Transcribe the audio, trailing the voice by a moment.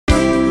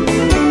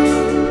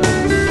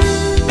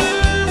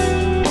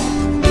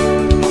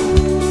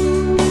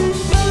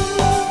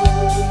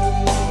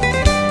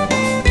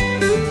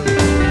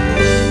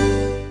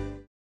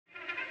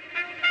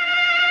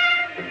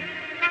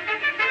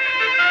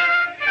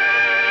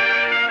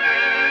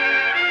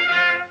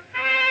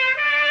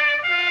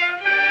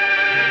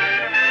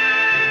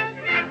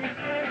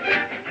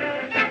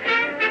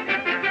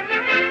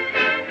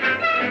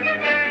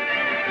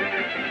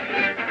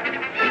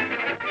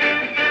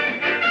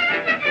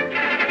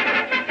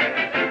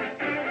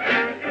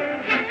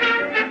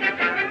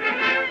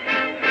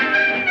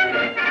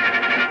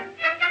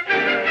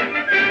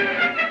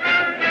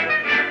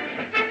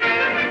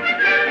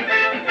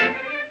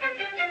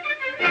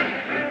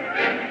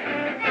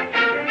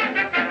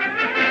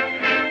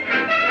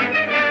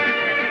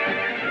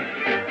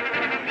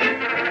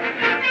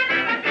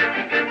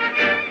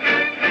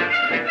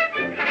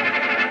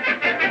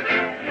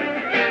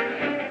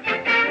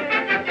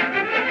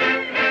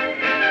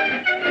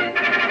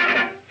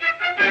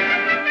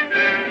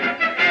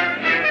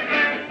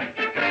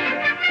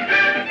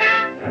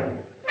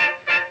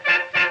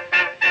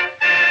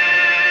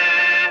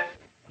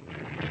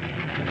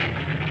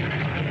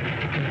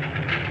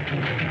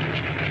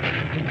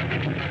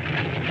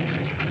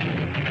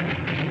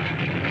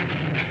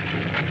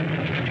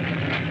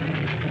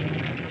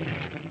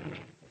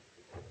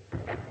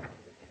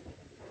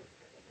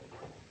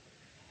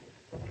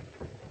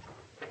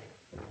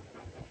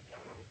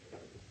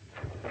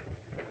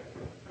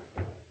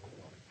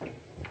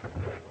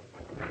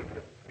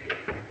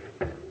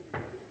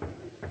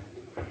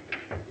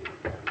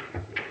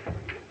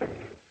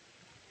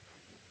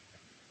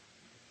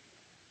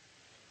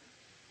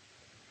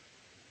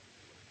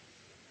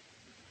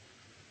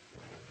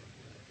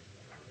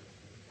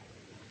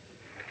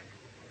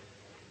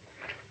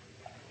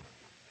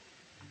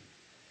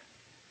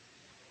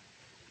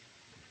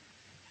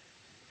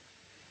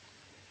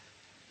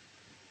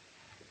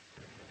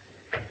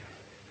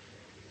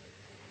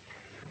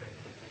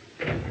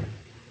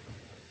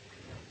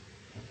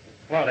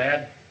Hello,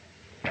 Dad.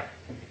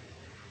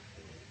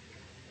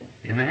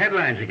 In the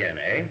headlines again,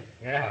 eh?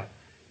 Yeah.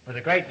 It was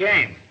a great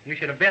game. You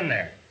should have been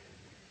there.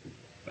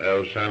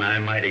 Well, son,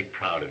 I'm mighty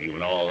proud of you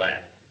and all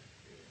that.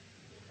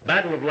 The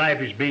battle of life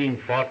is being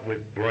fought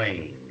with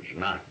brains,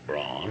 not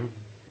brawn.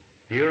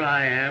 Here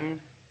I am,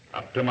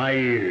 up to my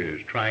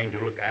ears, trying to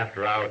look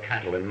after our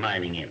cattle and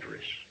mining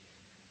interests.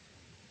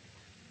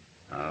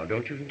 Now,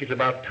 don't you think it's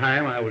about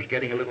time I was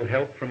getting a little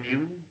help from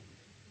you?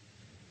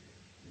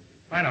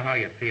 I know how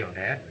you feel,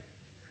 Dad, but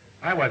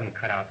I wasn't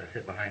cut out to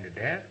sit behind a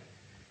desk.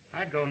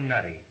 I'd go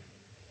nutty.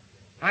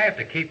 I have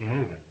to keep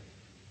moving.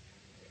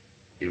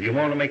 If you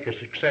want to make a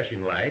success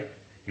in life,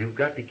 you've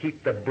got to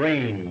keep the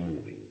brain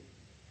moving.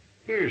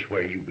 Here's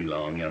where you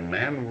belong, young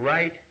man,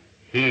 right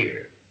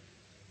here.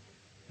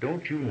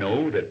 Don't you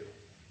know that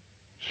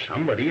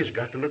somebody has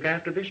got to look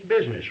after this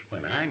business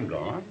when I'm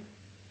gone?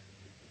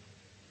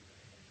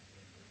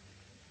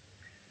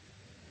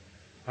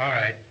 All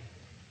right.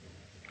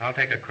 I'll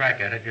take a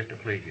crack at it just to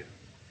please you.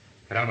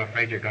 But I'm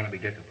afraid you're going to be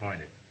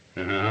disappointed.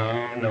 No,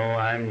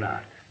 I'm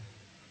not.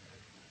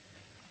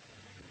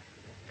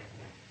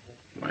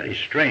 Mighty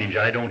strange,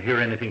 I don't hear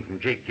anything from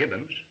Jake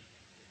Gibbons.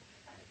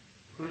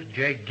 Who's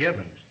Jake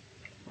Gibbons?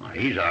 Well,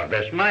 he's our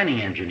best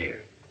mining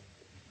engineer.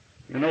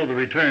 You know, the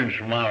returns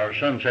from our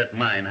Sunset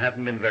mine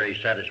haven't been very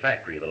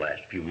satisfactory the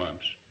last few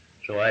months,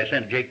 so I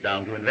sent Jake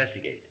down to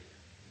investigate.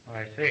 Oh,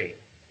 I see.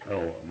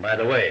 Oh, by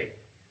the way,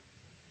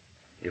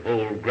 if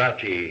old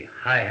grouchy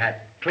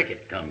hi-hat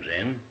Clickett comes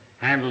in,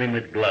 handle him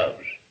with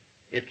gloves.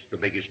 It's the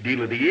biggest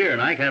deal of the year,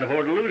 and I can't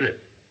afford to lose it.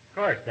 Of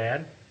course,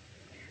 Dad.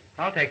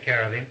 I'll take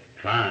care of him.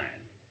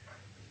 Fine.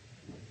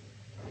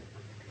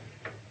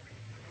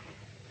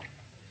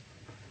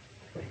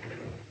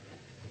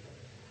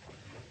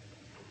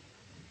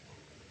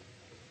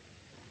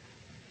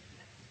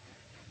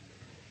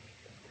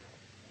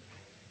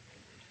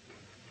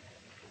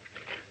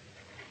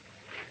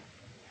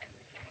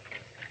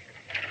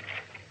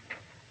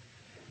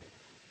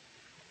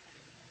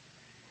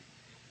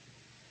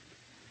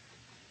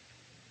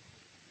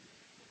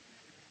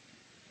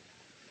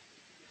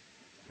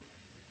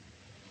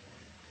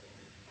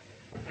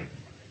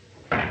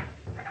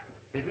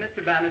 Is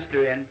Mr.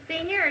 Bannister in?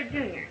 Senior or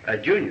junior? A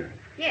junior.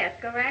 Yes,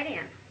 go right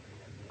in.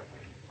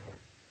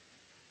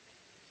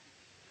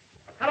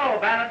 Hello,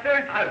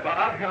 Bannister. Hi,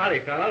 Bob.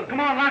 Howdy, fellas.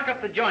 Come on, lock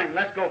up the joint and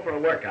let's go for a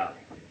workout.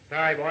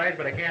 Sorry, boys,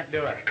 but I can't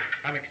do it.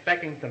 I'm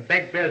expecting some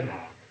big business.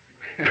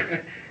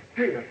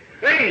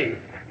 Hey!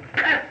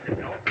 That's it,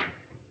 no.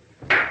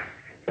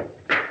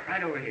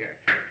 Right over here.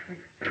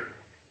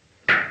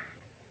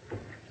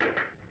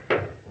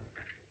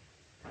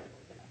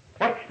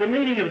 What's the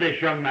meaning of this,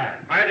 young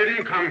man? I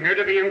didn't come here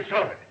to be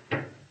insulted.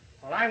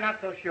 Well, I'm not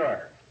so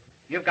sure.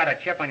 You've got a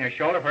chip on your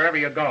shoulder wherever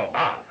you go.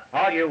 Bob.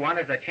 All you want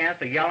is a chance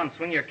to yell and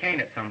swing your cane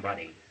at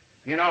somebody.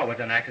 You know it was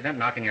an accident,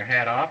 knocking your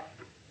head off,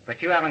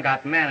 but you haven't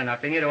got man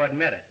enough in you to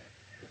admit it.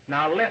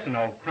 Now listen,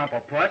 old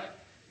crumple puss.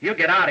 You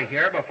get out of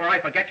here before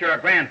I forget you're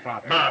a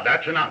grandfather. Bob,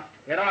 that's enough.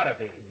 It ought to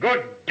be.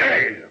 Good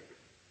day.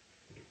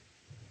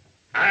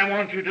 I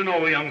want you to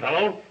know, young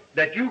fellow,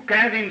 that you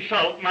can't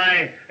insult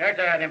my... There's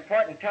an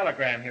important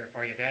telegram here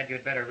for you, Dad.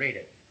 You'd better read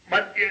it.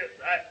 But,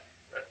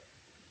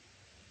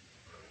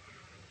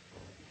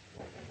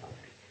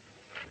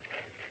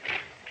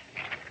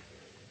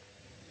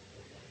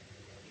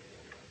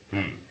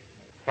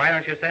 Why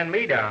don't you send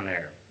me down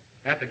there?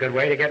 That's a good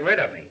way to get rid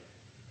of me.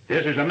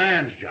 This is a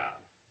man's job.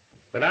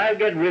 But I'll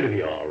get rid of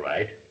you, all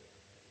right.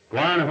 Go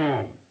on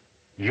home.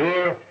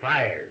 You're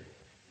fired.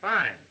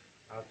 Fine.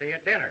 I'll see you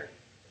at dinner.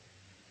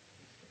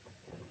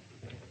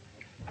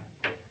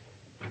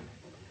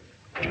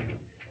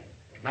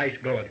 Nice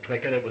going,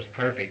 Clickett. It was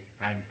perfect.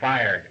 I'm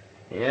fired.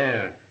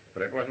 Yeah,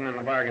 but it wasn't in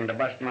the bargain to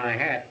bust my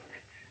hat.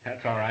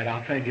 That's all right.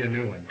 I'll send you a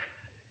new one.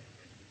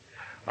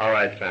 All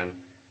right,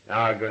 son.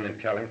 Now I'll go in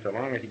and tell him so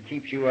long as he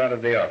keeps you out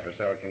of the office,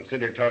 I'll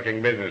consider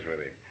talking business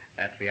with him.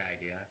 That's the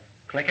idea.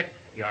 Clickett,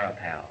 you're a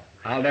pal.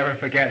 I'll never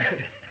forget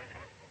it.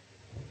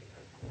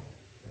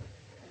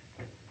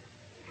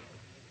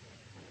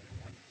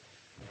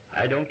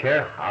 I don't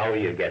care how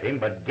you get him,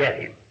 but get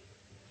him.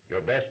 Your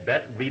best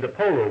bet would be the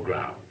polo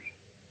grounds.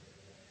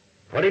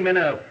 Put him in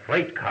a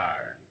freight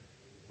car.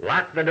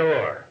 Lock the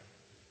door.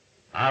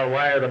 I'll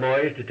wire the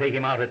boys to take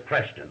him out at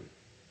Preston.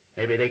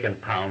 Maybe they can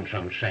pound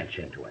some sense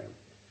into him.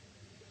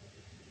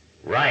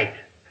 Right.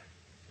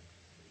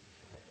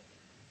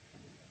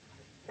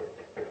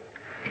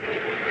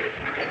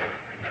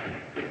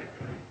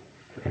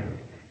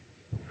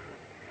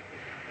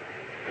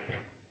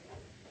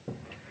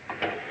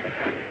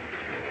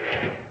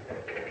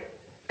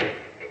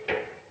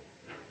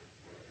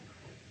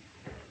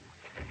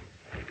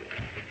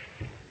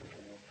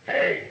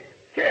 Hey,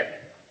 kid.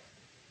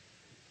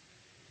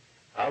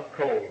 Out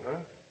cold, huh?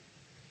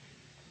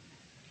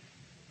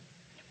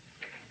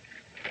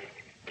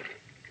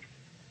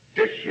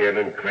 This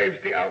yearling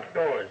craves the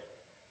outdoors.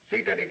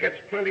 See that he gets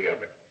plenty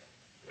of it.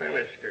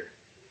 Bannister.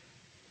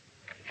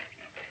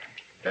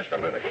 Just a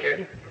minute,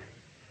 kid.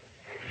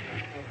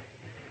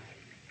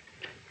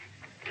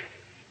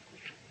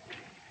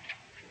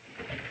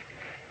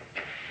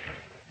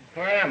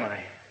 Where am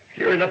I?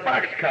 You're in the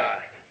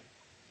boxcar.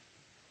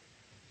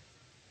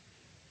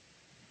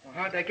 Well,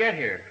 how'd they get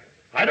here?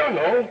 I don't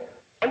know.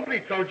 Somebody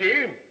told you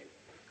in.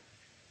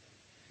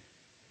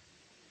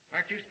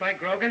 Aren't you Spike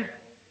Grogan?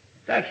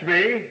 That's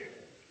me.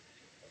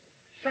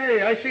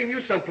 Say, I seen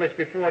you someplace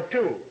before,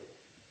 too.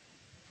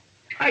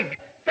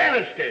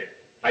 Bannister.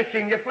 I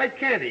seen you fight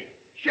Candy.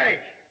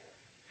 Shanks.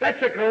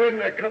 That's a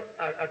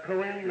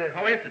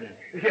coincidence.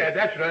 Yeah,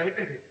 that's right.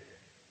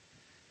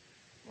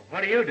 Well,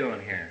 what are you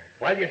doing here?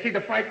 Well, you see,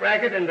 the fight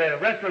racket and the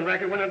wrestling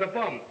racket went on the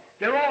bum.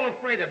 They're all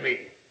afraid of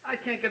me. I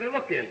can't get a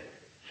look in.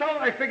 So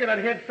I figured I'd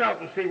head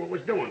south and see what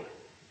was doing.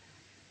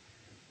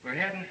 We're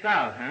heading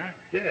south, huh?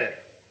 Yeah.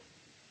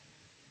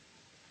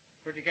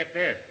 Where'd you get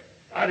this?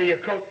 Out of your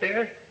coat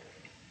there?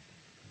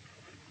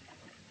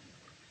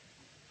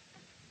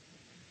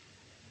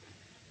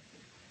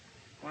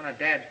 One of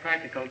Dad's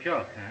practical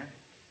jokes, huh?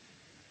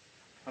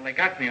 Well, they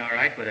got me all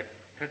right, but it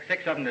took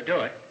 6 of them to do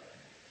it.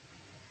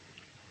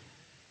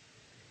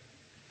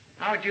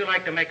 How would you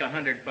like to make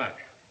 $100?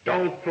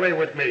 Don't play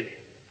with me.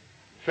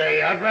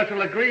 Say, I'd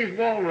wrestle a greased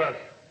walrus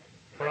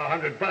for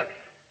 $100.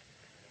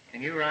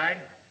 Can you ride?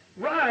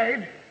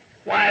 Ride?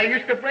 Why, I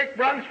used to break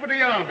broncs for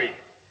the Army.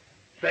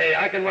 Say,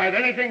 I can ride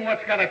anything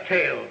what's got a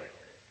tail.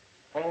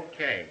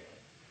 Okay.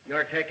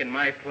 You're taking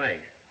my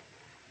place.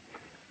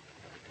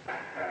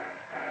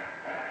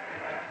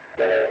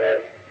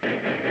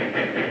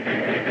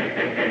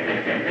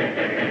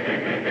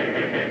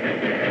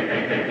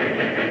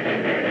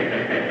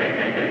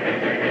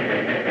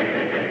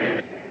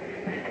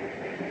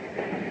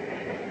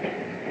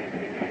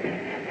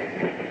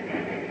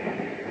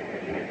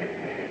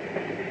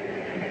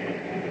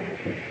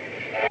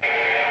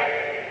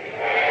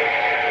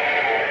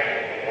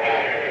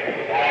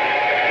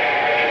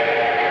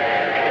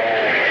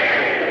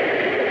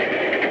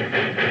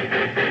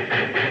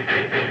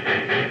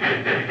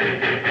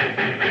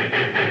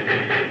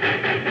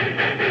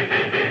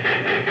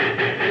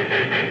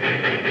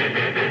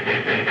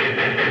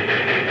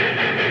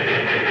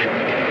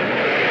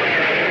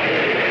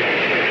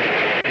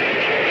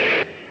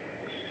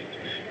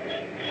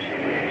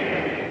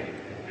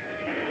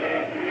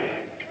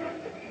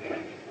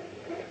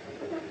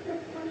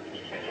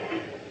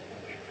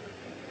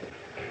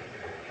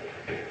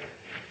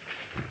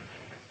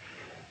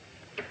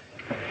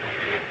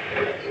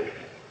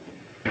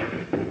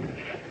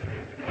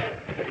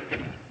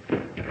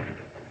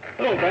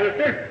 Hello,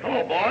 Bannister.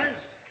 Hello, boys.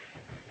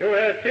 You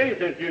had seen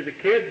since you was a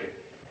kid.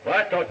 Well,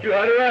 I taught you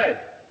how to ride.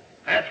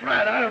 That's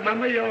right. I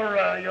remember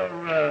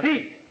your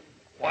Pete.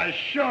 Why,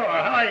 sure.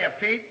 How are you,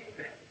 Pete?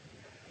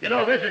 You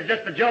know, this is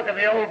just a joke of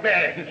the old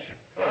days.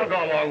 I'll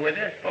go along with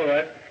you. All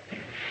right.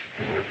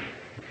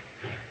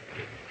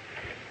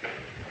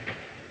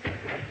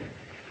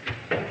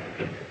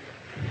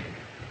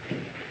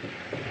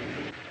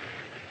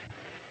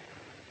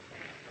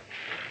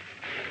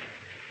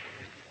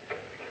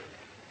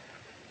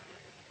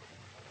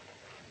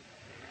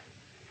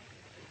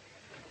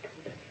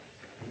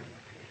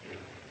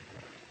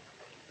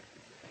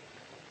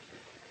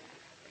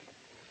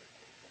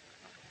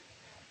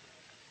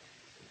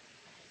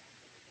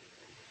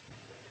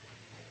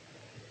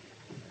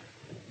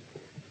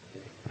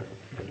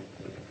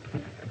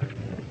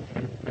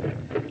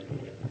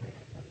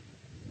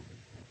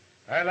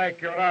 I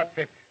like your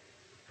outfit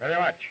very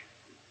much.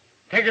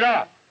 Take it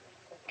off.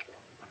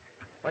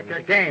 What's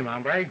your game,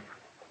 hombre?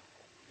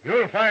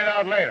 You'll find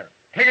out later.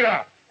 Take it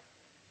off.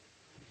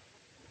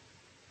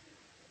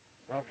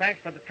 Well,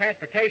 thanks for the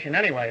transportation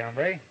anyway,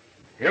 hombre.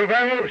 You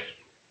vamoose.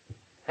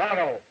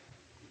 Follow.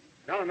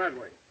 Down that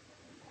way.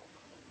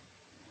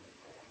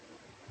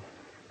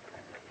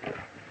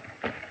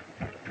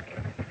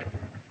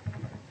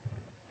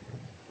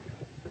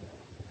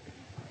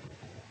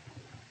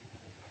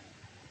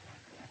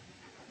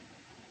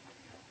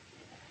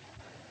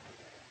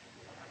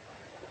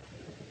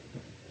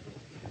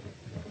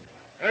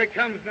 There it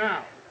comes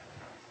now.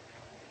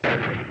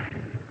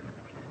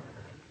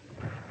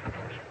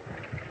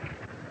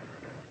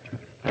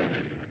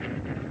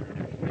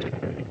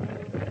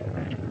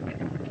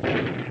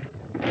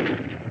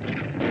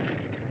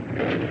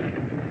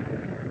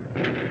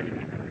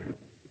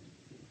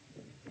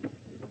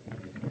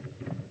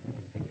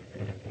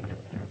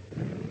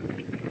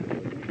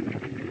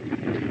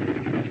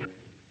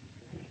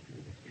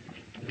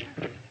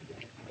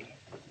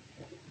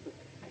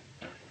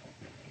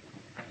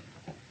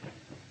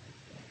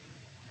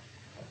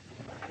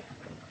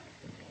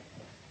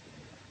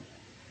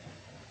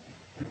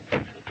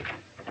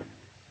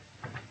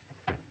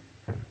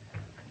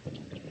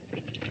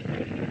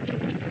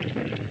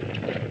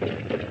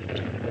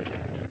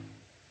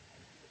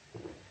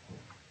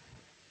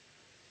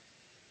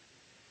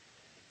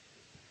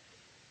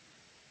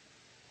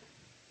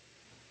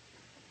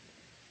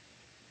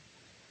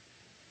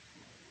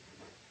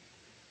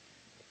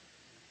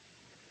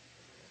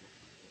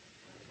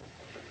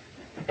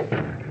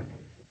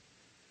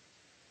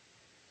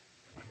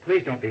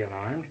 Please don't be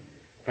alarmed,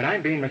 but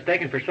I'm being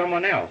mistaken for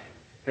someone else.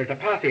 There's a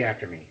posse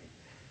after me.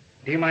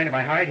 Do you mind if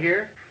I hide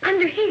here?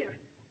 Under here.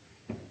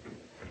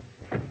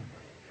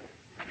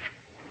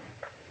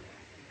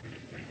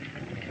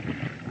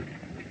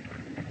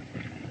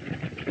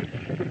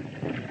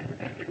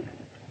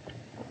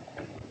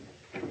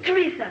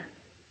 Teresa,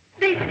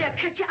 they say they've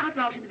catch you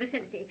outlaws in the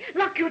vicinity.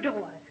 Lock your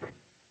doors.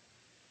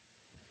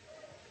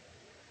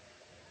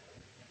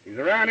 He's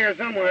around here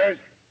somewhere.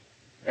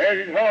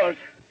 There's his horse.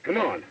 Come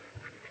on.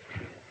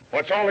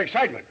 What's all the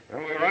excitement?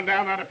 Well, we run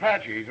down that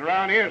Apache. He's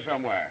around here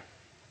somewhere.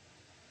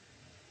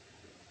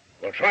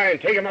 We'll try and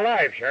take him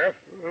alive, Sheriff.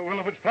 Well,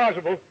 if it's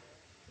possible.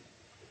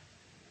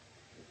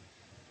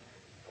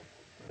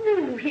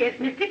 Oh, here's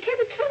Mr.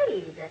 Kevin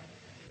Tweed.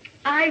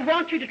 I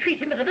want you to treat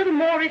him with a little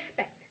more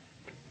respect.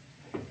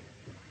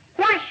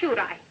 Why should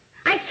I?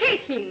 I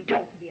hate him.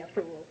 Don't be a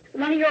fool. The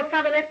money your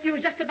father left you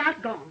is just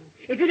about gone.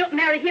 If you don't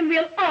marry him,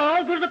 we'll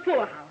all go to the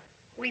poorhouse.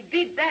 We'd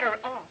be better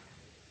off.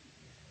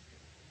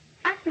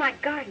 As my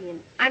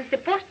guardian, I'm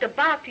supposed to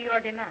bow to your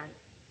demands.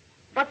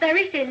 But there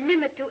is a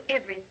limit to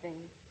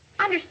everything.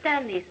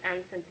 Understand this,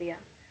 Aunt Cynthia.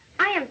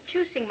 I am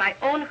choosing my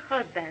own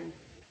husband.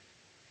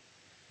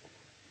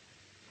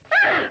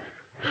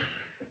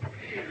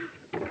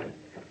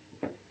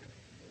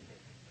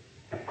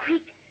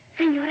 Quick,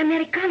 Senor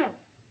Americano.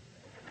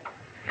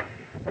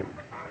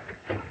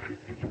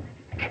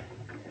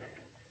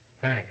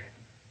 Thanks.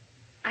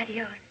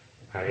 Adios.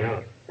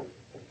 Adios.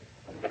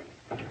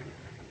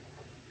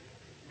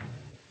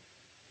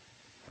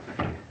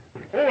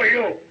 Who are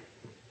you?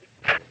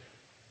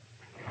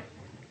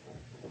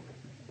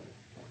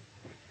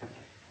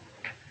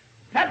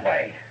 That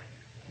way.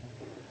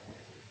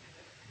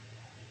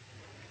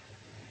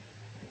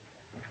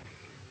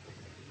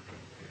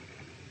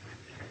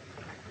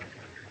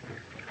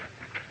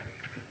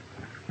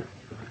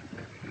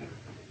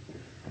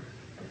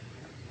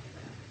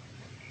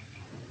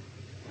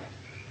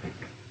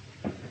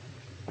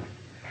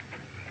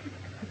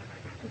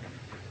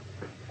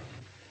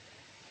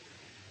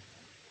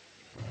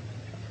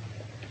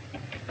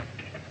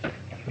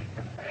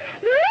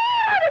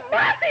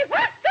 Mercy,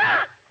 what's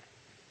that?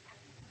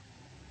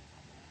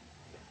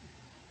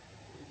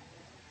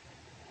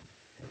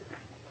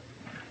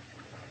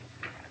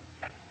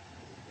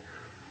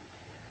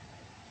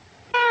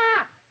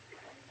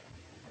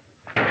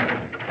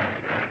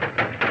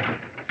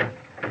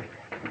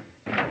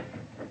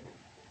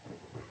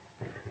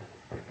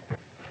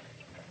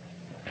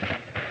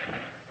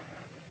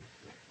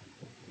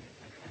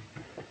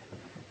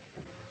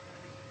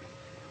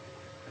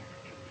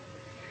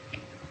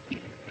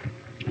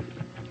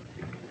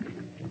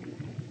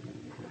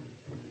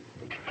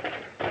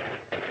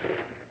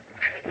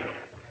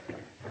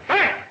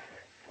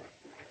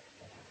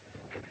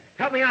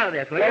 Help me out of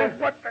this, will you?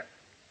 What the...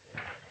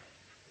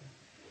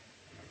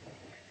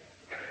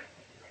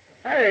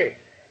 Hey,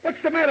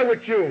 what's the matter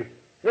with you?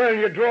 Wearing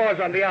your drawers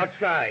on the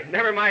outside.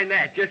 Never mind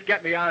that. Just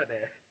get me out of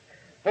there.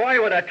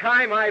 Boy, what a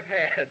time I've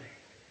had.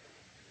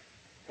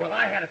 Well,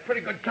 I had a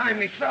pretty good time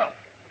myself.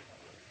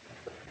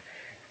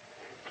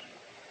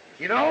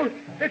 You know,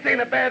 this ain't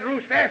a bad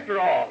roost after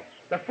all.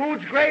 The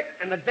food's great,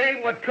 and the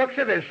dame what cooks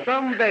it is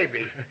some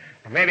baby.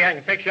 Maybe I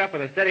can fix you up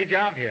with a steady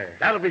job here.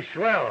 That'll be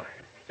swell.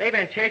 They've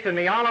been chasing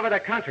me all over the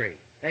country.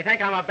 They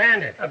think I'm a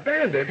bandit. A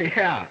bandit?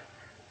 Yeah.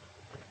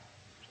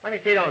 Let me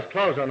see those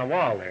clothes on the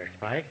wall there,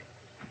 Spike.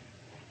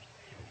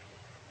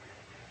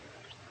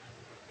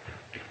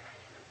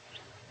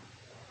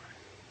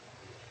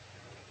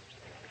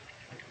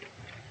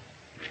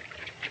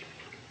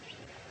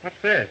 What's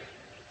this?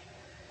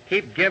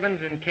 Keep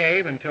Gibbons in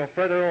cave until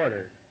further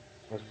order.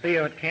 We'll see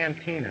you at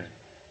Cantina.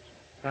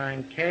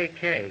 Signed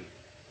KK.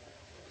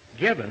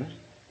 Gibbons?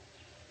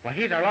 Well,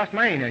 he's our lost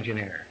mining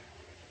engineer.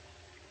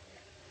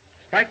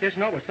 Spike, this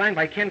note was signed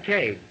by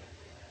Kincaid.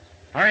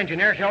 Our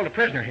engineer's held a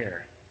prisoner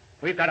here.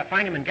 We've got to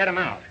find him and get him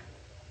out.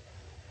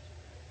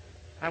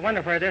 I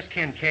wonder where this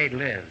Kincaid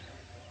lives.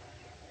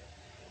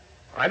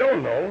 I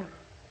don't know.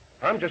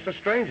 I'm just a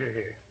stranger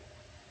here.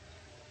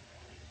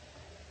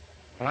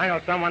 Well, I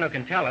know someone who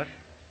can tell us.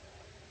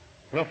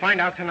 We'll find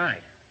out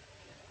tonight.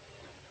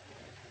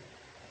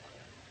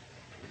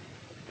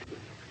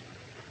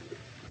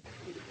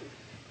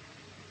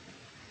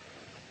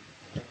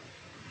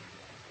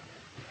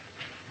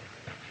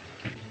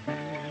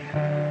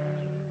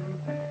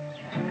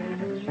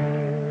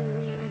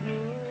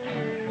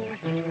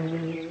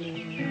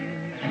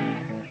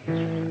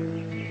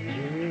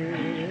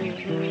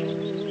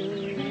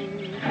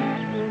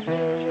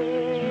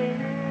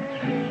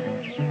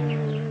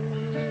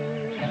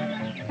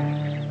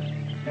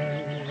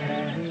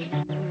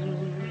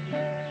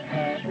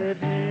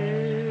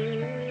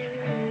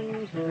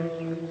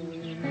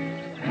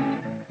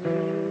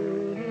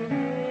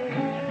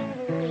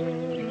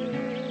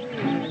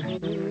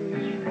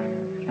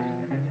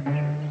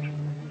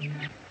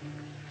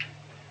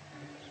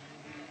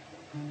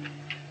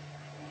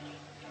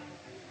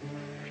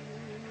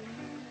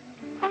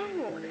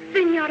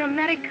 Senor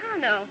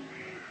Americano,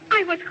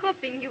 I was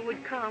hoping you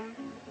would come.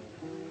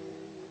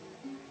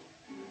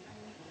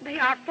 They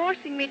are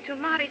forcing me to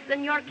marry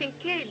Senor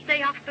Kincaid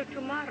day after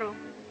tomorrow.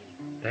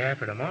 Day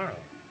after tomorrow?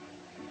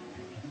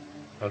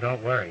 Well,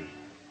 don't worry.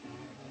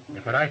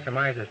 If what I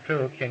surmise is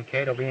true,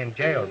 Kincaid will be in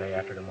jail day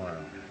after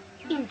tomorrow.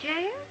 In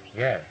jail?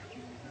 Yes.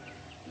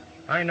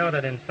 I know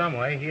that in some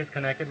way he is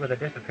connected with the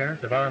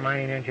disappearance of our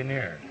mining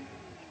engineer.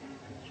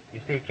 You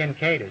see,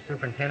 Kincaid is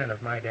superintendent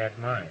of my dad's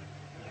mine.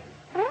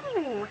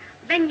 Oh,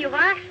 then you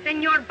are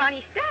Senor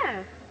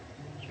Bannister.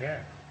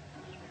 Yes.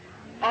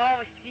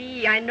 Oh,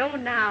 see, I know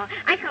now.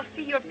 I can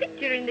see your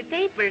picture in the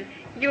papers.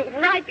 You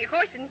ride the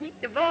horse and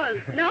hit the ball,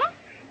 no?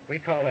 We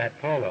call that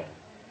polo.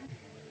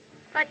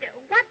 But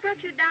what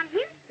brought you down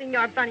here,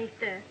 Senor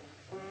Bannister?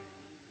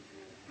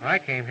 I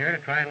came here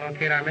to try and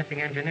locate our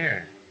missing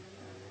engineer.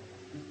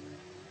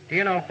 Do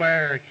you know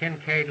where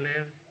Kincaid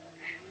lives?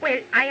 Well,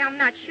 I am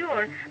not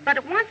sure,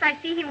 but once I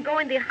see him go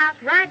in the house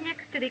right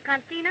next to the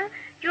cantina,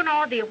 you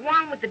know, the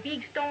one with the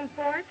big stone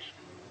porch.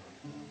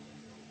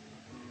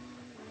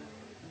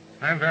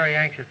 I'm very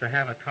anxious to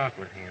have a talk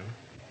with him.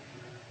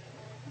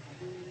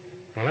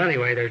 Well,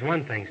 anyway, there's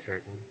one thing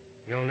certain.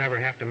 You'll never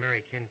have to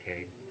marry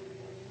Kincaid.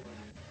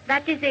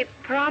 That is a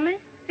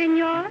promise,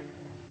 Senor?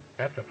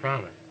 That's a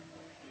promise.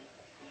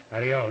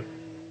 Adios.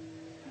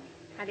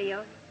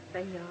 Adios,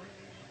 Senor.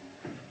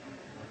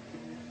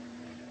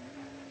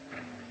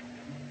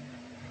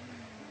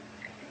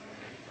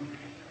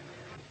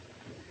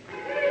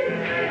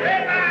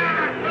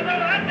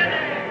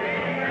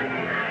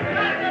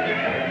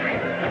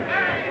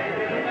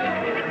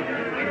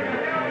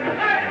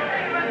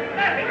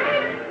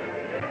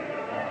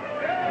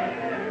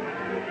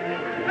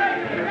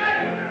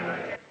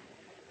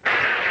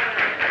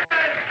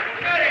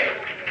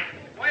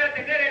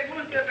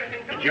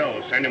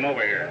 Joe, send him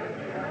over here.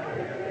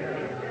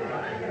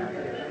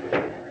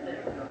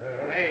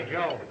 Hey,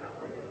 Joe.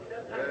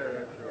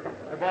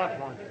 The boss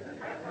wants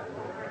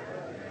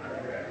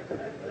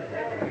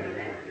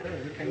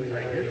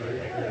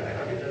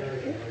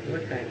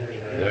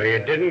So you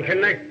didn't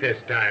connect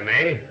this time,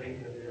 eh?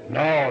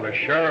 No, the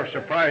sheriff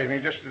surprised me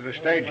just as the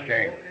stage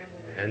came.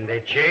 And they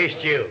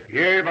chased you.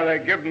 Yeah, but I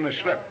give him the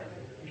slip.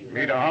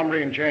 Meet a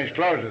hombre and change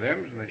clothes with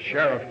him, and the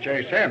sheriff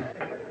chased him.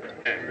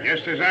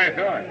 Just as I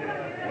thought.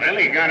 Well,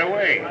 he got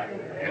away.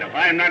 And if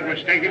I'm not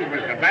mistaken, it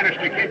was the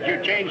Bannister kid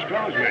you changed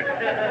clothes with.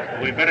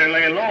 We better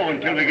lay low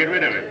until we get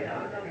rid of him.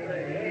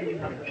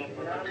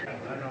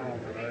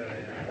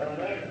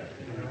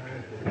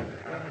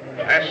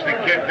 That's the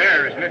kid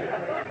there, isn't it?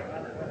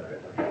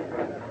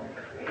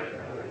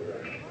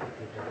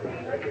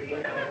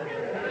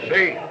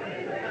 See?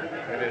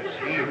 That is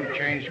he who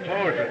changed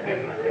clothes with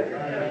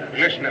me.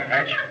 Listen,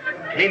 Apache.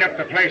 Clean up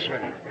the place with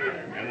him.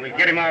 And we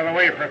get him out of the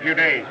way for a few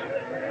days.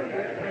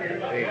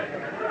 See?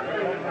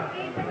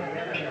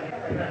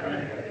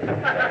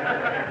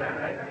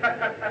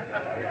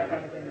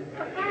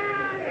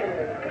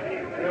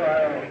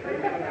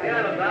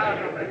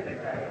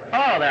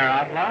 Oh, there,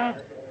 outlaw.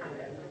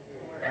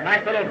 A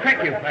nice little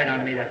trick you played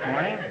on me this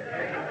morning.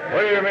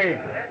 What do you mean?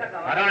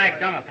 I don't act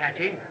dumb,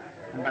 Apache.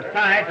 And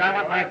besides, I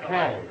want my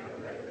clothes.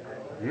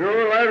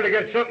 You're liable to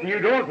get something you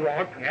don't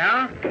want.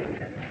 Yeah?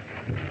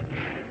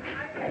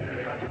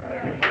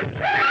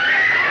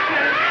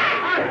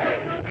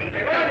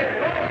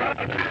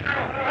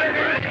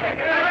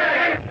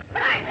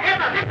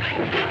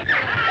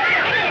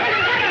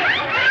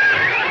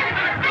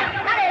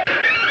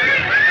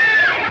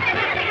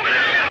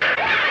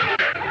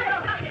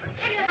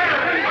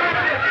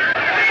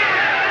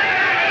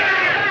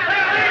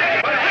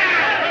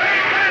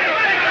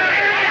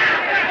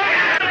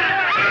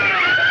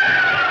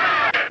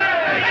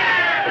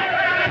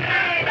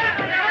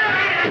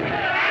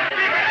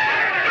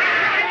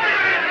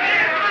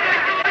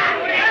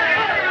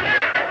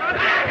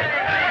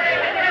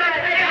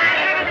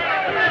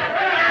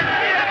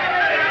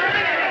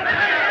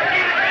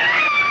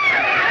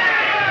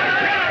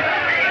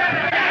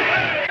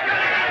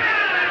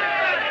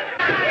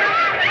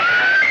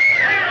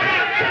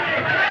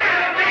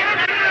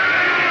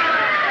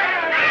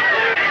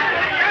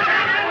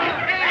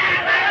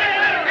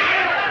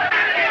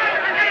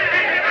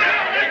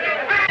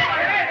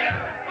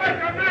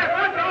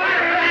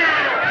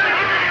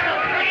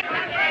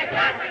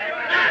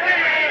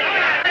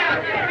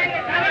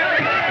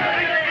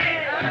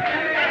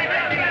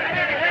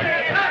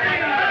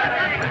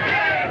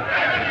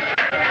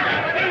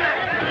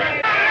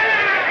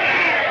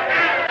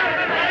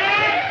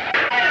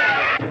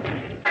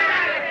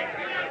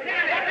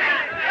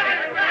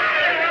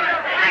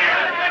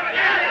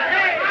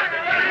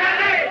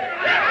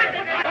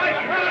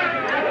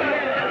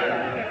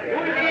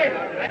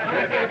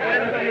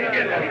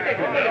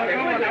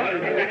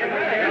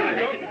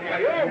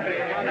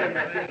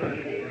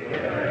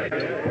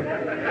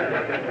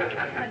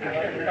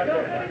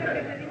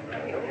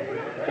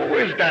 Who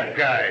is that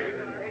guy?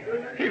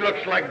 He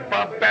looks like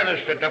Bob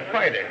Bannister, the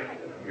fighter.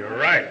 You're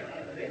right.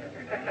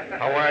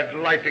 How I'd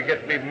like to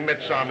get me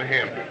mitts on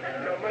him.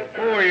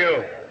 Who are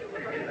you?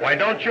 Why,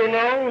 don't you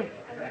know?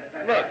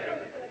 Look.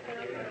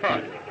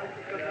 Huh.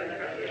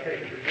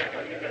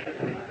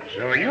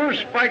 So you're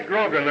Spike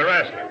Grogan, the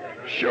wrestler.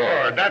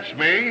 Sure, that's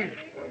me.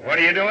 What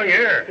are you doing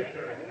here?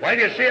 Why,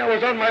 do you see, I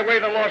was on my way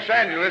to Los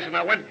Angeles and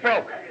I went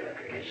broke.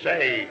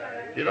 Say,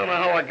 you don't know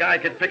how a guy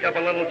could pick up a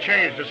little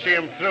change to see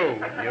him through.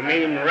 You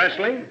mean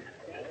wrestling?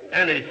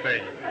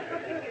 Anything.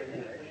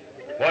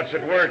 What's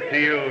it worth to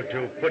you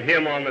to put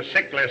him on the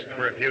sick list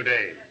for a few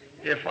days?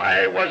 If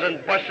I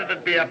wasn't busted,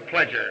 it'd be a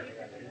pleasure.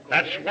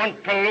 That's one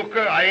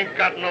palooka I ain't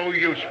got no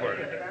use for.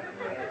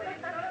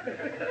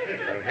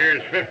 Well,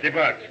 here's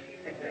 $50.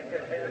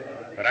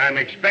 But I'm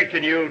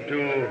expecting you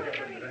to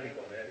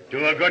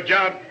do a good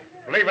job.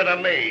 Leave it to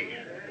me.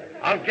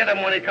 I'll get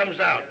him when he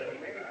comes out.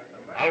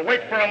 I'll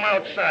wait for him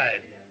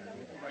outside.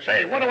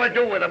 Say, what do I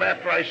do with him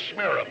after I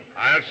smear him?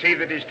 I'll see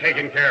that he's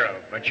taken care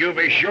of, but you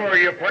be sure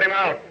you put him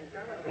out.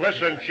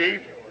 Listen,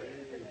 Chief,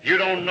 you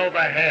don't know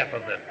the half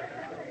of it.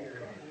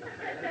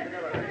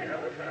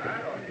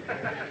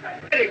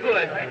 Very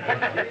good.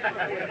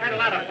 Had a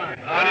lot of fun.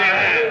 On your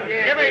hand.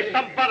 Give me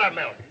some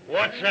buttermilk.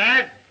 What's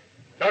that?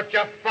 Don't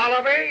you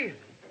follow me?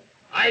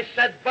 I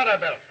said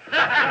buttermilk.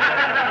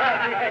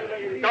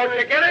 Don't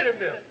you get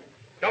it?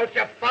 Don't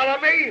you follow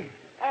me?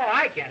 Oh,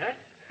 I get it.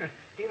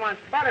 He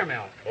wants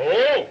buttermilk.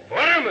 Oh,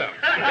 buttermilk.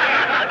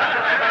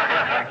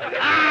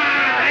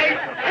 I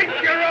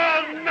think you're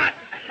all nuts.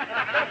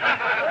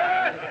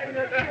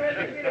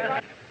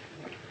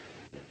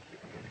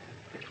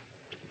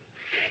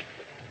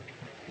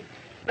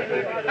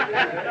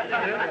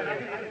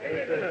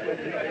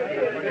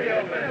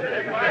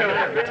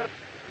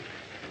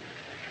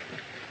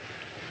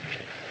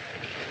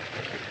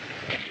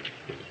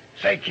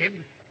 Say,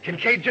 kid,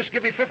 Kincaid just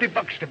give me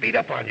 $50 to beat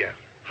up on you.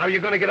 How are you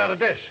going to get out of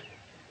this?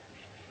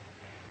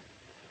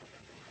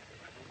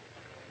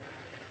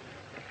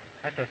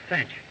 That's a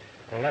cinch.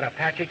 We'll let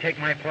Apache take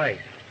my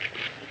place.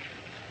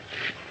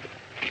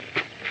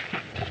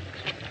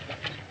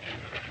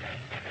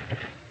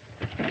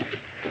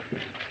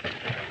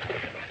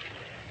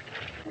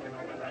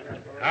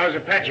 How's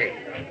Apache?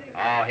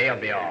 Oh, he'll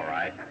be all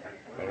right.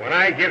 Well, when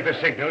I give the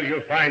signal,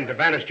 you'll find the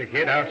Bannister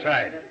kid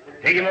outside.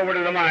 Take him over to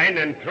the mine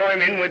and throw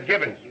him in with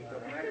Gibbons.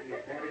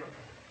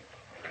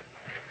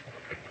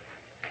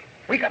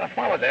 We gotta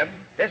follow them.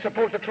 They're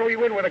supposed to throw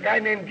you in with a guy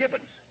named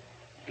Gibbons.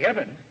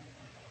 Gibbons?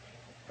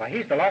 Why,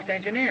 he's the lost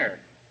engineer.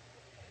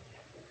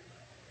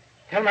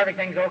 Tell him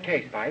everything's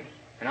okay, Spike,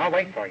 and I'll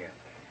wait for you.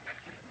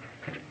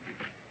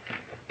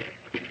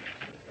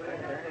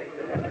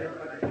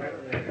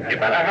 You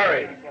better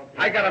hurry.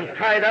 I got him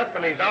tied up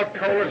and he's out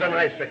cold as an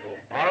icicle.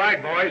 All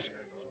right, boys.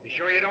 Be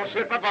sure you don't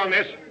slip up on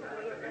this.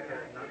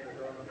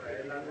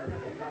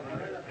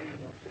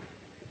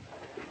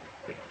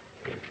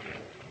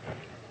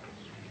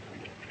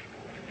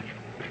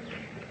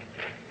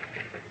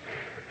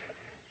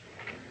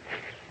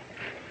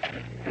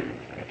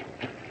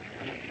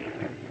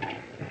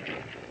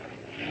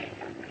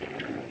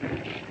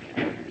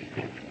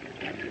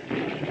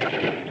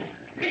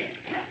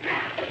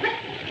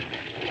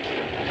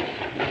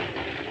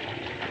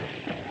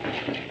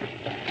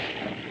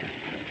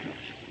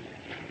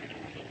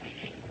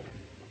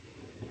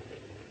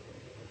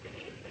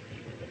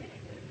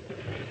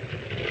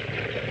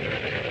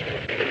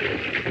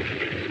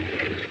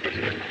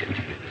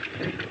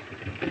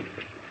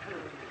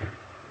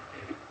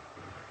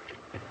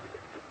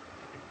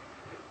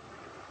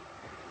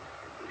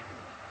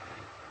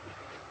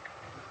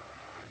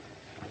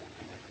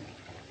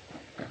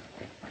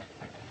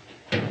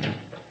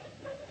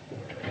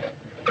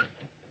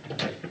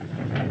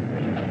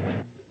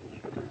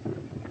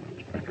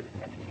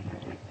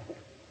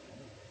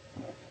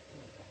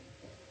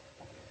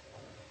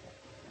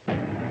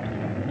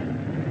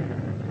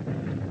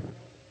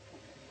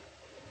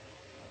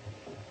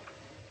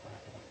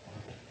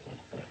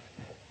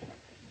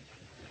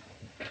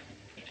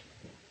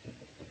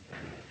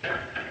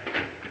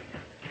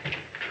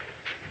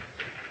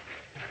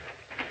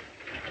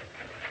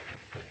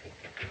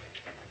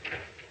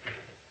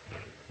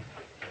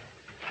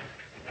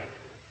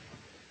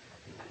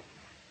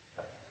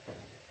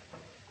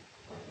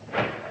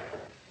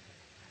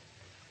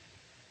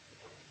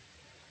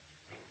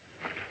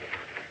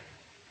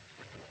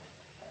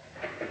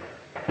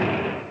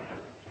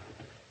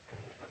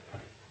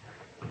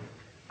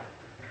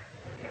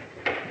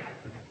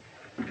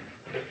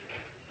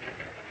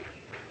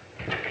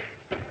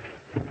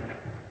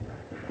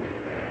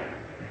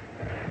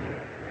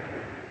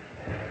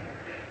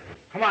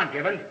 Come on,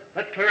 Gibbons.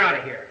 Let's clear out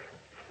of here.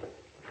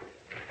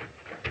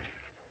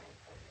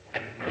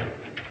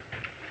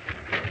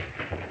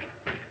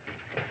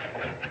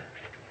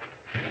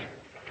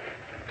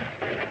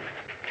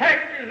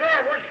 Taxis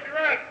are, what's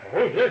your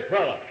Who's this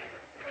fella?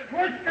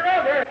 What's your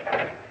other?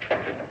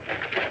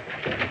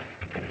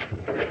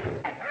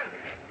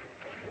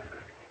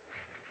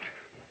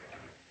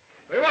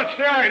 Hey, what's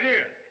the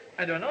idea?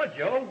 I don't know,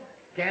 Joe.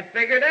 Can't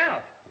figure it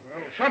out.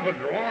 Well,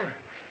 something's wrong.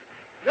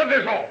 Get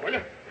this off, will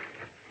you?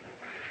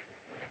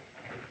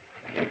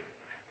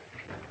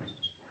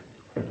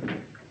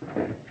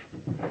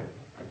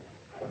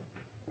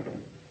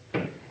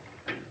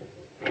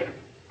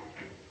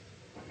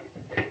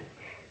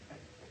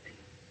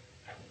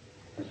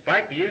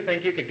 Spike, do you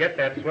think you could get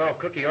that swell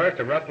cookie horse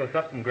to rustle us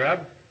up some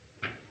grub?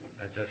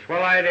 That's a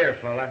swell idea,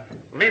 fella.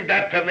 Leave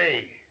that to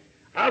me.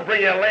 I'll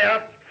bring you a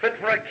layout fit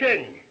for a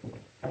king.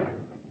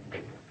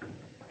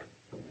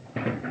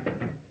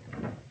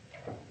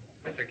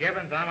 Mr.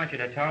 Gibbons, I want you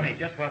to tell me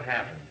just what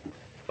happened.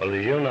 Well,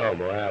 as you know,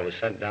 boy, I was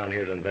sent down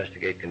here to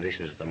investigate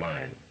conditions at the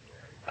mine.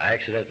 I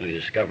accidentally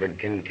discovered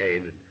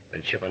Kincaid had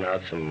been shipping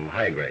out some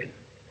high grade.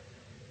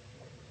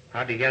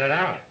 How'd you get it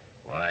out?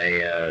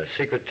 Why,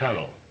 secret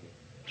tunnel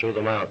through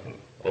the mountain,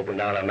 opened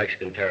out on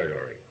Mexican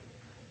territory.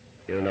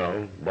 You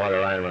know,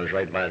 borderline runs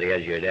right by the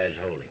edge of your dad's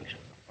holdings.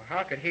 Well,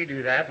 how could he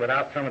do that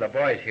without some of the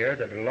boys here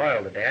that are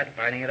loyal to Dad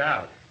finding it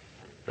out?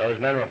 Those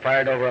men were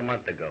fired over a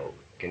month ago.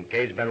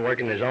 Kincaid's been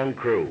working his own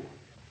crew.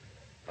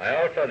 I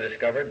also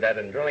discovered that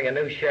in drilling a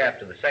new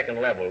shaft to the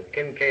second level,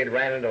 Kincaid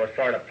ran into a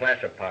sort of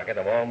placer pocket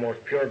of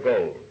almost pure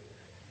gold.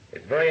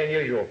 It's very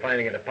unusual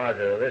finding a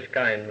deposit of this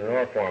kind in an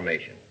ore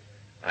formation.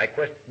 I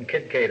questioned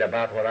Kincaid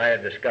about what I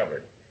had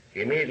discovered.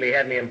 He immediately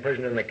had me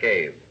imprisoned in the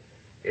cave.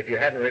 If you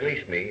hadn't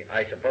released me,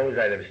 I suppose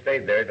I'd have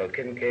stayed there till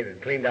Kincaid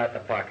had cleaned out the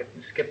pocket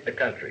and skipped the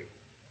country.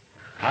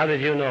 How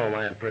did you know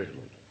my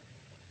imprisonment?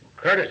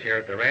 Curtis here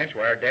at the ranch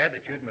wired Dad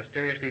that you'd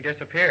mysteriously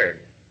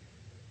disappeared.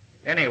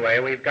 Anyway,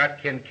 we've got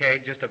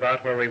Kincaid just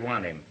about where we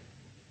want him.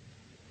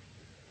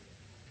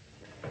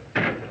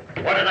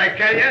 What did I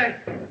tell you?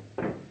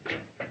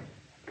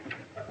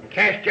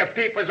 Cast your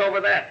peepers over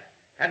that.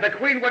 And the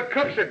queen what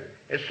cooks it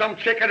is some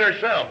chicken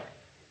herself.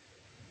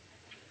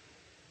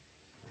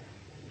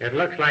 It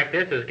looks like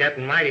this is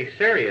getting mighty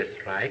serious,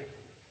 Spike.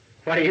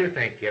 What do you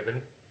think,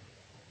 Gibbons?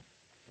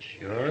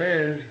 Sure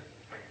is.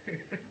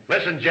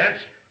 Listen,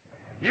 gents,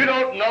 you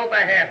don't know the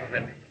half of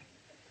it.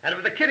 And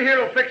if the kid here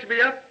will fix me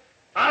up,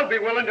 I'll be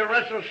willing to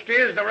wrestle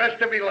steers the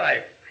rest of me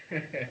life.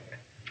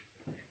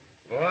 Boy,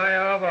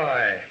 oh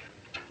boy.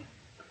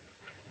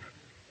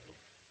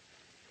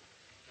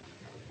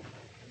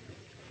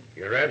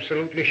 You're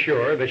absolutely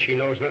sure that she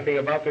knows nothing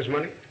about this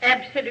money?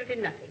 Absolutely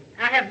nothing.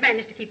 I have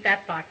managed to keep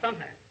that part from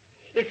her.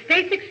 It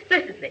states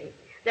explicitly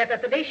that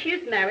at the day she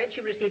is married,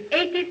 she will receive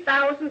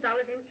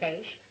 $80,000 in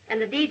cash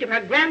and the deed of her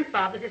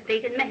grandfather's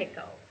estate in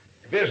Mexico.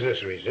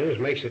 Business reasons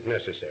makes it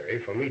necessary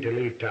for me to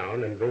leave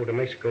town and go to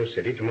Mexico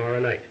City tomorrow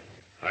night.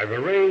 I've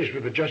arranged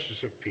with the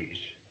Justice of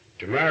Peace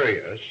to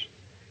marry us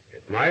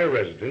at my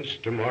residence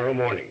tomorrow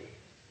morning.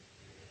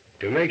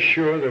 To make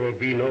sure there will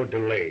be no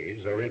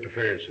delays or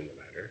interference in the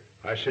matter,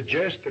 I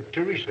suggest that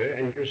Teresa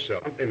and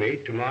yourself accompany me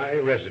to my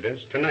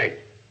residence tonight.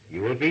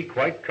 You will be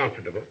quite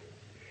comfortable.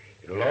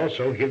 It will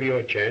also give you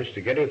a chance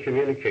to get in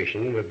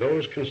communication with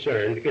those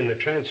concerned in the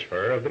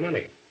transfer of the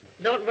money.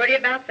 Don't worry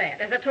about that.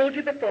 As I told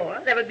you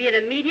before, there will be an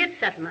immediate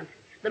settlement.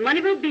 The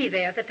money will be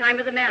there at the time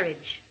of the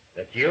marriage.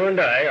 That you and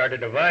I are to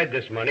divide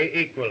this money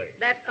equally.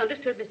 That's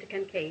understood, Mr.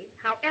 Kincaid.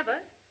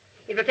 However,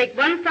 it will take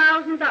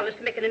 $1,000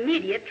 to make an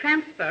immediate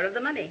transfer of the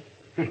money.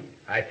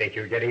 I think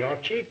you're getting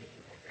off cheap.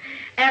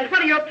 And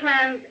what are your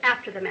plans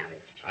after the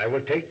marriage? I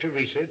will take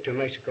Teresa to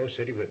Mexico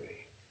City with me.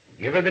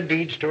 Give her the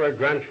deeds to her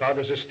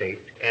grandfather's estate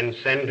and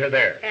send her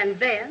there. And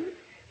then?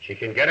 She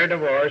can get her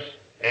divorce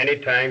any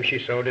time she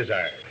so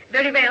desires.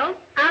 Very well.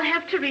 I'll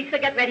have Teresa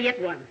get ready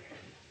at once.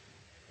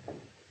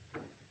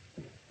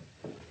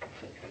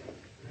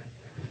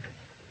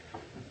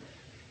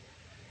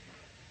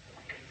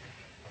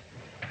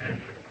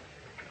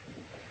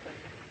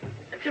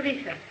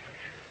 Teresa.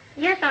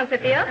 Yes, Aunt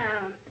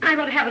Sophia? I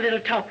want to have a little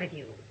talk with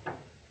you.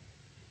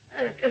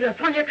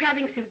 Upon your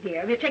traveling suit,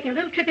 dear, we're taking a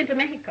little trip into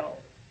Mexico.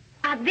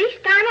 At this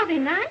time of the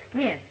night?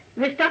 Yes.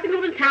 We're stopping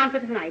over in town for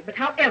the night, but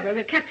however,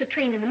 we'll catch a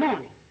train in the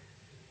morning.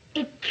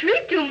 A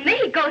trip to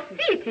Mexico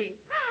City?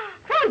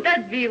 Won't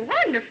that be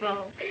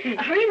wonderful?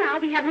 Hurry now.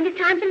 We haven't any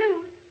time to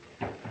lose.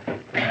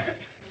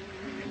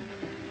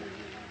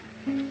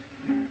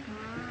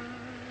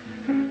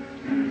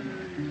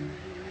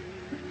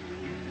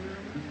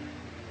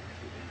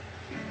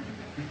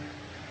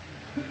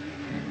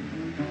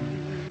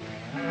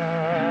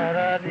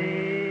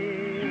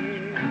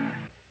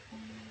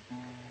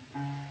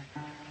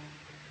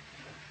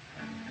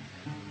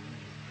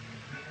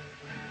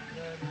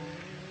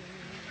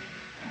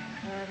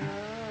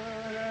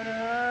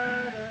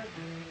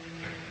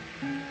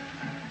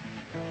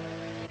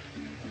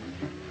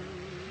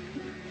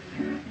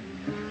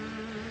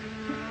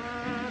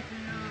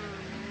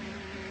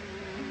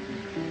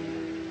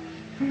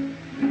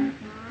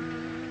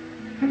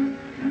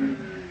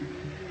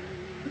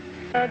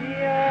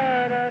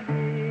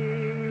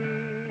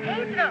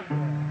 Pedro.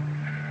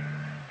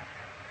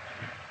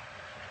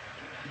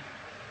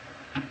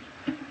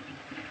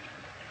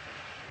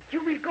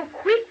 You will go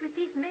quick with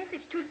this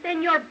message to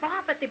Senor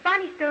Bob at the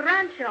Bannister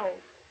Rancho.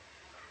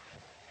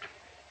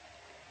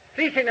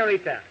 Si,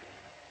 senorita.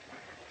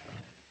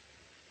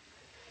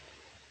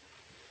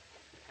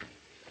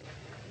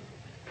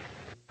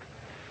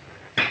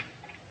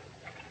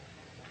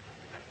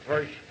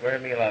 First square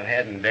meal I've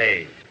had in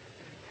days.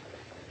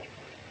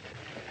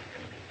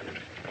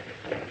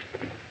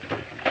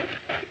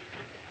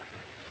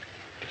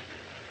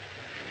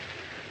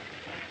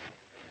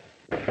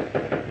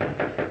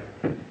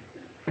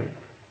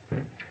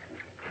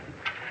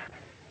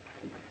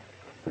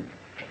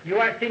 You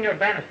are Senor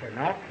Bannister,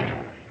 no?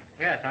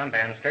 Yes, I'm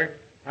Bannister.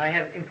 I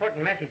have an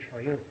important message for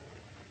you.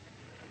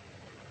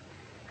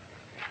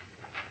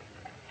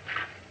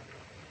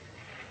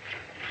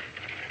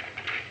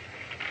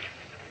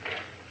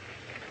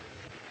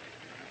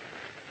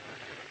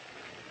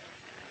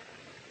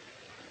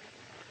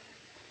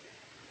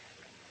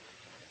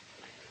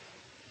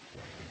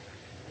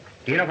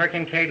 Do you know where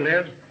Kincaid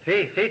lives?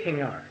 Si,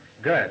 senor.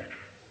 Good.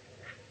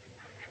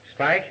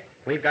 Spike,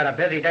 we've got a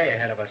busy day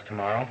ahead of us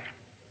tomorrow.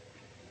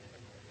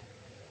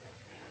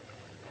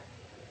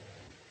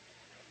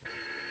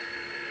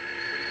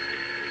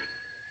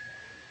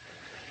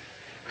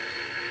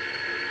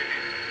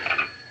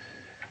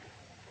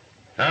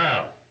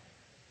 Now,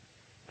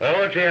 well,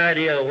 what's the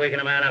idea of waking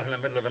a man up in the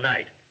middle of the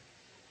night?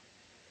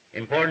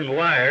 Important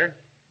wire?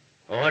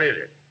 Or what is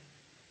it?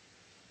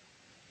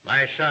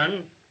 My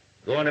son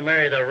going to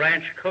marry the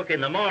ranch cook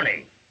in the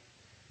morning.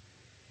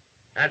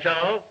 That's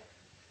all?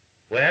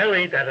 Well,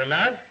 ain't that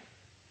enough?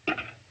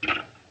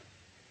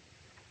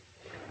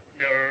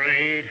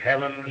 Great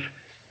heavens,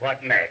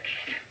 what next?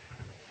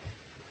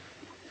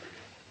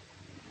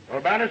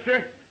 Well,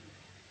 Bannister,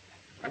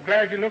 I'm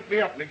glad you looked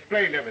me up and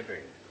explained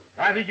everything.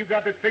 I think you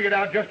got this figured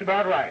out just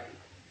about right.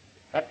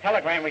 That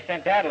telegram we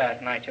sent Dad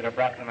last night should have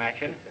brought some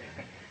action.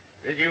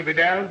 Think you'll be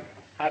down?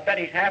 I bet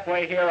he's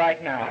halfway here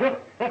right now.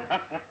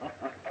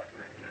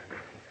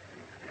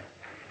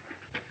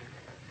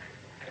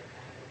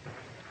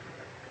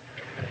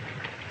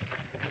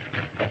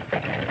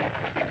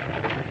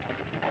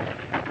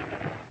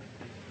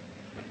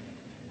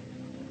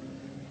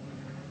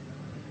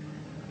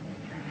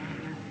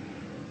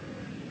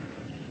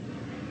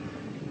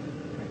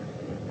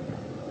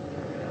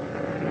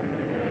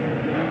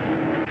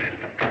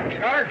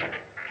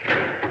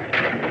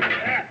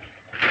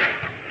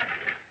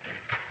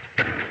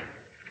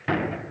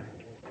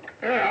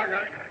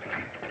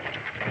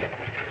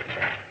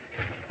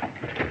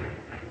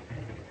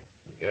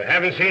 You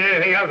haven't seen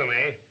anything of them,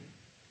 eh?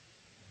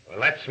 Well,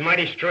 that's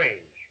mighty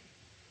strange.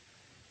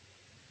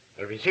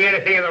 But if you see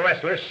anything of the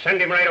wrestlers,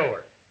 send him right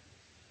over.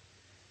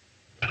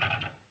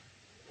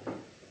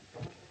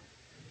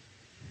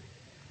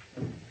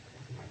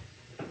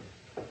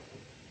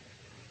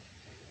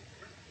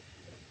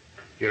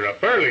 You're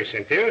up early,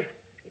 Cynthia.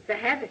 It's a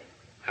habit.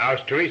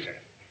 How's Teresa?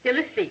 Still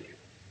asleep.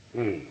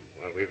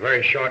 Well, we've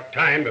very short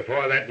time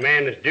before that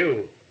man is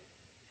due.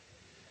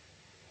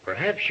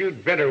 Perhaps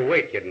you'd better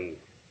waken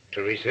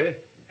Teresa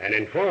and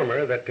inform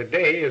her that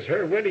today is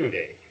her wedding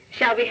day.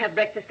 Shall we have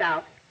breakfast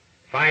out?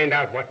 Find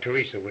out what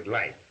Teresa would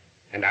like,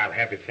 and I'll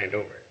have it sent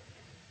over.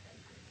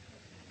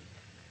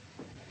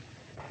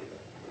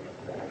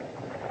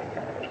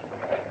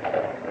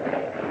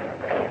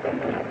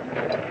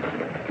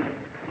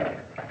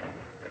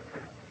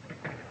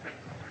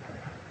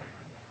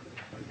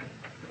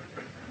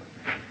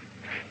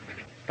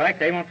 Spike,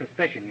 they won't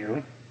suspicion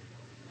you.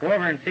 Go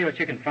over and see what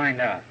you can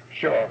find out.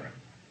 Sure.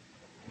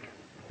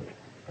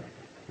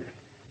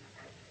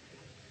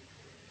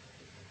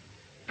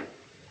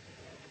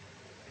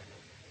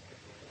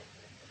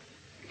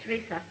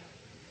 Teresa,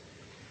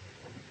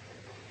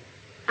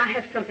 I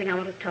have something I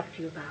want to talk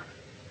to you about.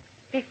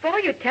 Before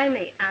you tell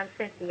me, Aunt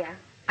Cynthia,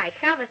 I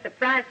have a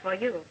surprise for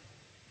you.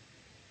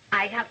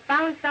 I have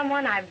found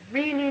someone I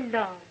really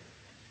love.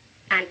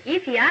 And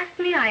if he asks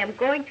me, I am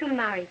going to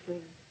marry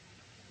him.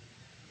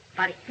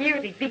 But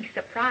here's the big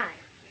surprise.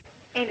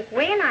 And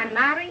when I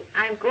marry,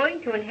 I'm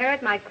going to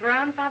inherit my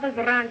grandfather's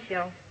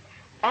rancho.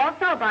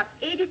 Also about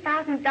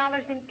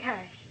 $80,000 in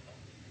cash.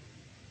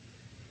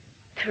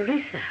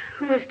 Teresa,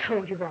 who has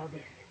told you all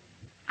this?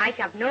 I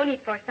have known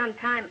it for some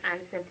time,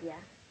 Aunt Cynthia.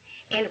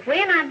 And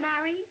when I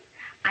marry,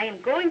 I am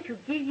going to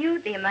give you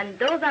the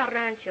Mendoza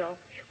Rancho,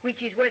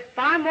 which is worth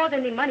far more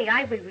than the money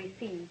I will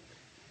receive.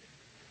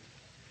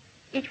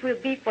 It will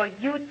be for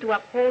you to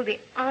uphold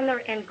the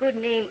honor and good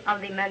name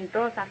of the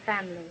Mendoza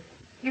family.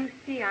 You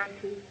see,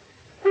 Auntie,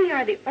 we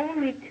are the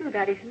only two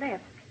that is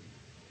left.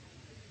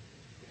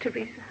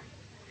 Teresa,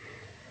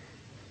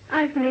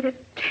 I've made a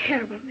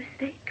terrible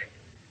mistake.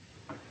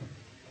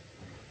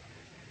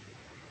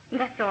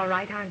 That's all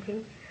right,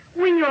 Auntie.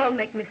 We all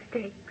make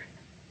mistakes.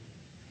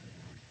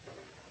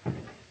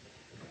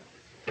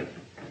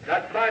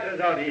 That fighter's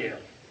out here.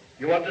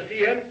 You want to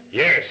see him?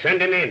 Yes,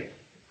 send him in.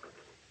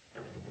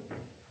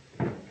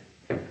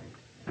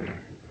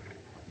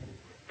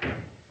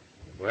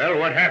 Well,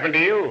 what happened to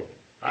you?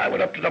 I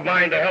went up to the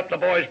mine to help the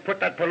boys put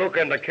that palooka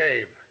in the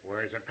cave.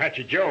 Where's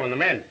Apache Joe and the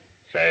men?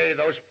 Say,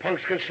 those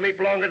punks can sleep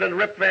longer than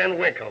Rip Van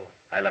Winkle.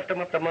 I left them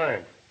up the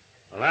mine.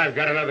 Well, I've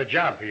got another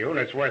job for you, and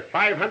it's worth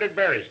 500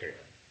 berries to you.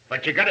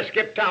 But you got to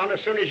skip town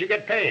as soon as you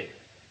get paid.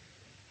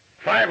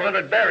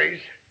 500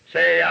 berries?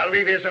 Say, I'll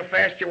leave here so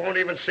fast you won't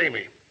even see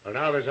me. Well,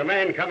 now, there's a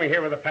man coming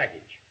here with a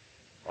package.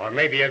 Or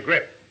maybe a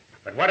grip.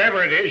 But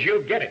whatever it is,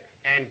 you get it.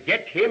 And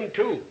get him,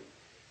 too.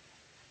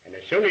 And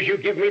as soon as you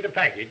give me the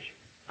package,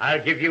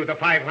 I'll give you the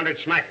 500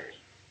 smackers.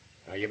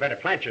 Now, you better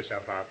plant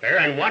yourself out there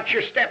and watch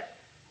your step.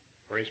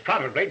 For he's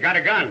probably got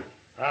a gun.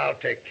 I'll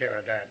take care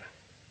of that.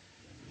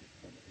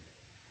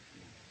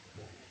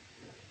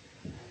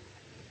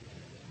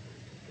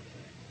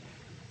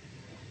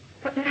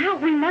 But now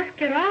we must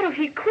get out of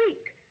here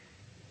quick.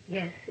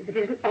 Yes, if it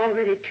isn't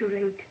already too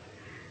late.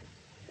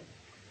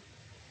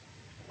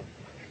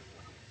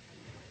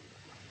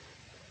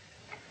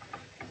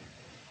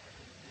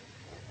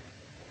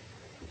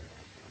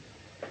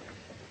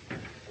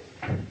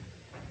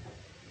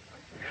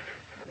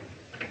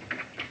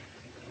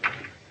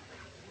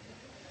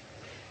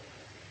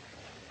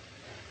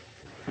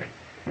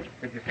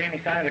 Did you see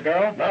any sign of the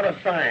girl? Not a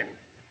sign.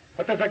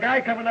 But there's a guy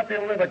coming up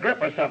here with a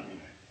grip or something.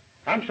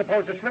 I'm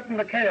supposed to slip in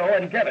the KO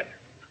and get it,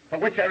 for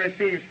which I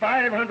receive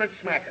 500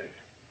 smackers.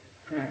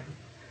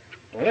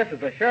 Well, this is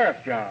the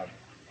sheriff's job.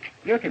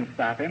 You can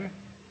stop him.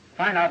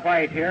 Find out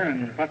why he's here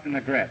and what's in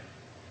the grip.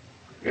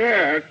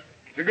 Yeah,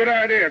 it's a good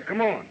idea.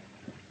 Come on.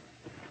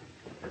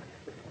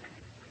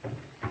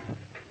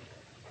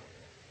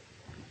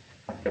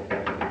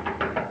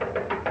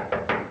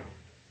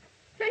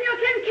 Senor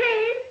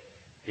Kincaid,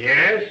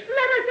 Yes?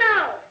 let us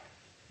out.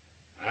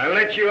 I'll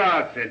let you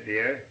out,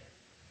 Cynthia,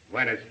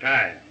 when it's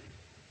time.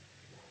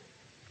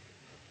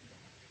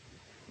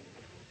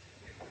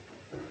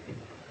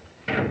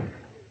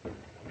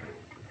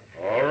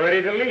 All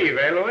ready to leave,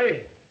 eh,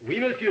 Louis? Oui,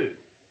 monsieur.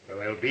 Well,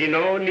 there'll be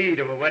no need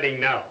of a wedding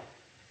now.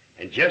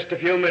 In just a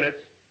few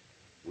minutes,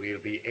 we'll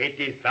be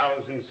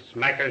 80,000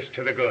 smackers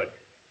to the good.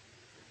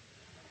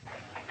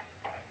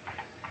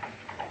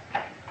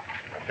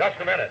 Just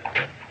a minute.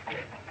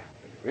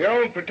 For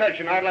your own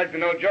protection, I'd like to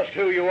know just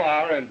who you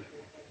are and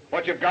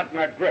what you've got in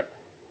that grip.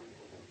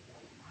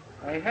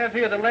 I have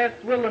here the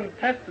last will and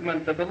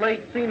testament of the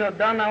late Senor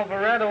Don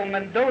Alvarado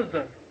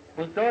Mendoza,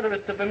 whose daughter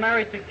is to be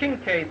married to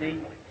Kincaid, the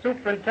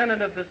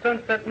superintendent of the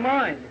Sunset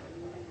Mine.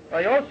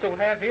 I also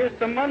have here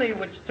some money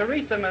which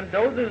Teresa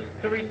Mendoza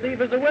is to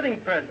receive as a wedding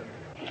present.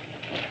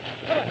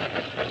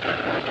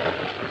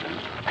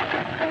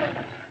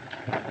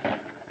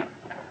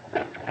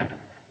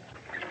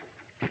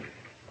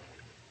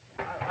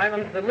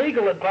 I'm the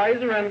legal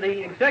advisor and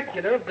the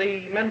executor of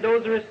the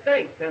Mendoza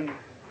estate, and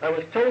I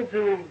was told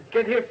to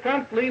get here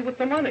promptly with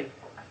the money.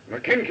 Well,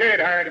 Kincaid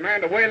hired a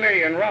man to waylay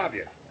you and rob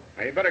you.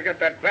 Now, you better get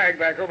that bag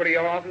back over to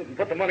your office and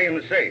put the money in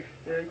the safe.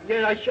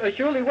 Yeah, I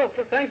surely will.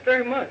 Thanks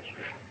very much.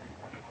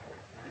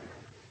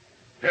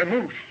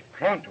 Vermouth,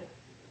 pronto.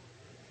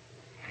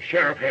 The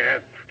sheriff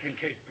has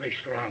Kincaid's place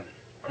surrounded.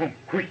 Come,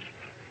 quick.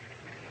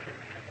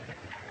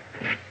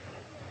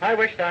 I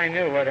wished I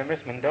knew whether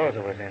Miss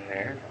Mendoza was in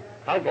there.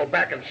 I'll go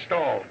back and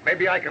stall.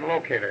 Maybe I can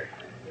locate her.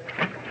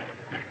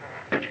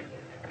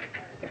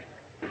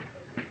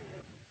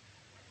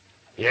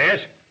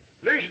 Yes?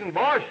 Listen,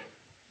 boss.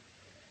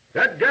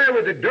 That guy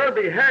with the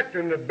derby hat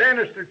and the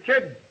Bannister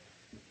kid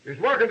is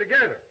working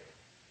together.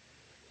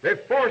 They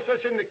forced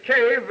us in the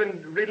cave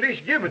and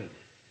released Gibbons.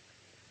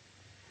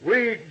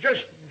 We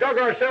just dug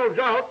ourselves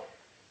out,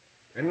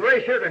 and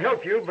Ray's here to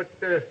help you, but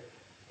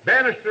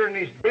Bannister and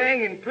his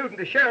gang, including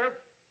the sheriff,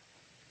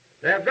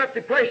 they have got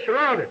the place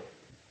surrounded.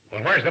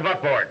 Well, where's the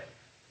buckboard?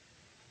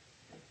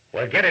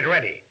 Well, get it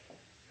ready,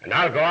 and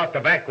I'll go out the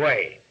back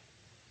way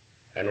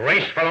and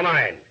race for the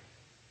mine.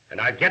 And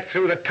I'll get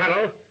through the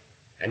tunnel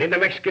and into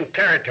Mexican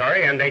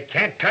territory, and they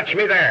can't touch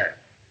me there.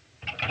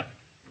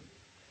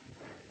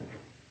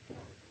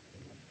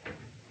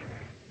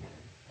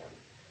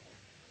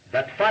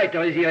 That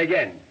fighter is here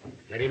again.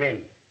 Get him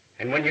in.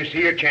 And when you see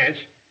your chance,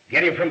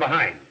 get him from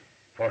behind,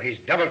 for he's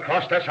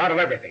double-crossed us out of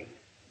everything.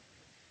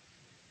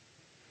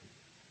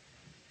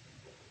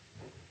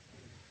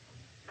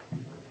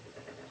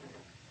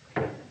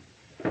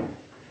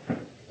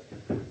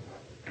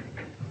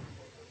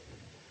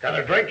 Got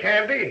a drink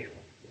handy?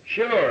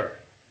 Sure.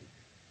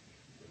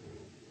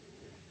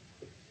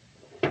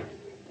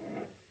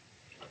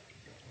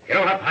 Get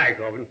on up high,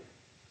 Grogan.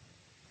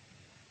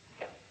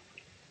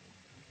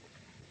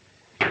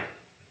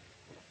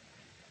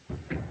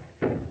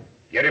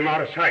 Get him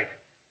out of sight.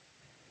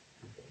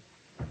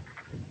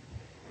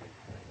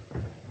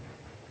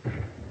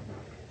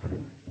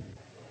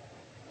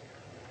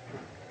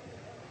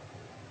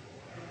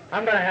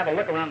 I'm going to have a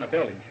look around the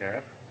building,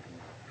 Sheriff.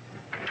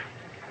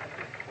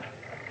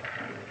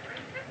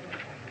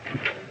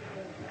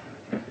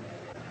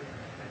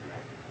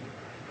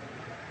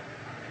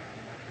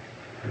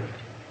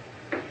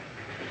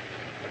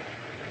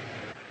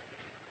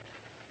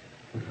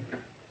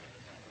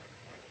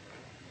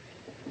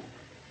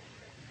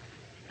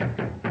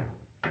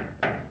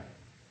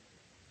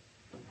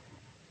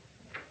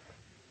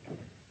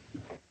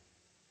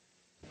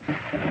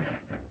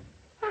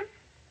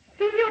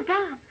 Senor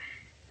Bob,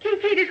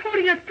 Kincaid is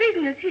holding us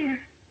prisoners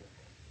here.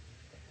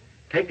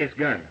 Take this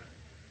gun.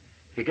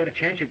 If you get a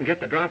chance, you can get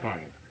the drop on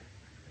him.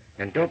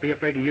 And don't be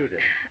afraid to use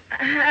it.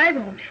 I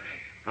won't.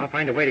 I'll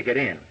find a way to get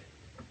in.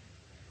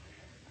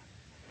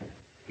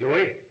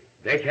 Louis,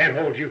 they can't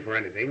hold you for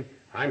anything.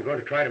 I'm going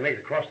to try to make it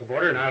across the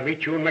border, and I'll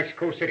meet you in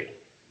Mexico City.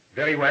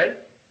 Very well.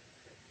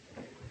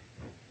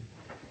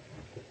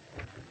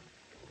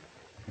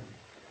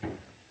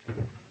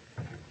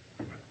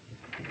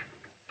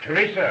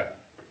 Teresa.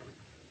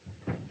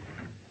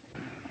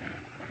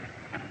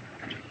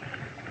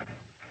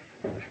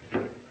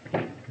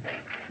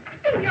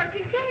 Senor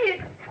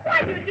Kincaid,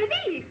 why did you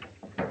leave?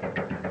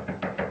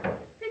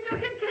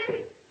 Senor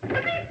Kincaid,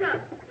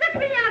 Teresa, let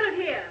me out of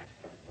here.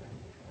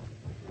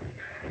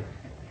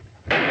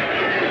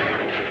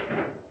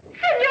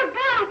 Senor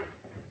Bob!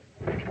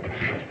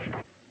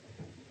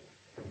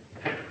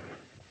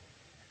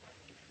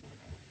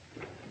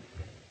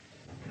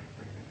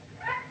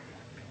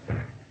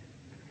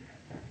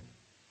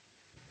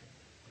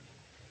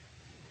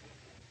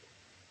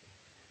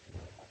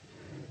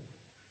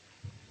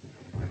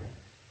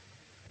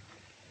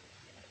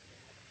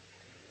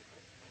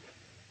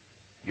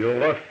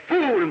 You're a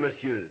fool,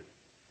 monsieur.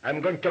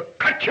 I'm going to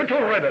cut you to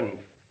ribbons.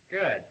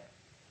 Good.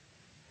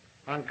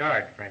 On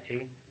guard,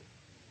 Frenchie.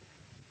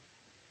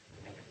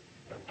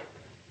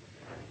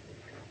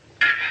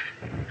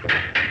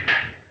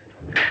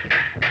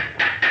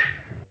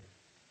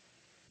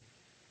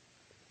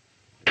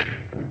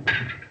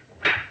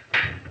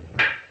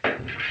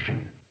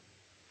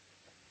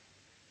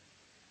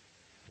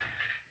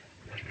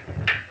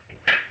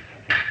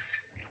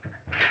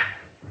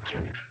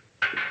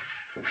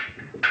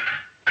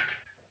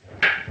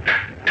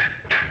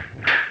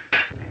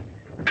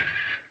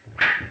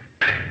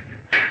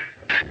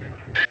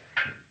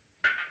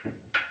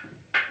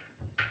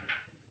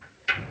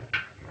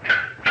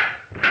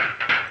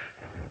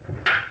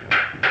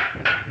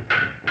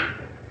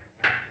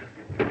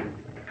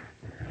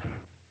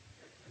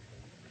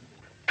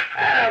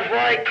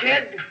 Boy,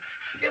 kid,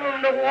 give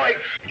him the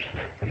wipe.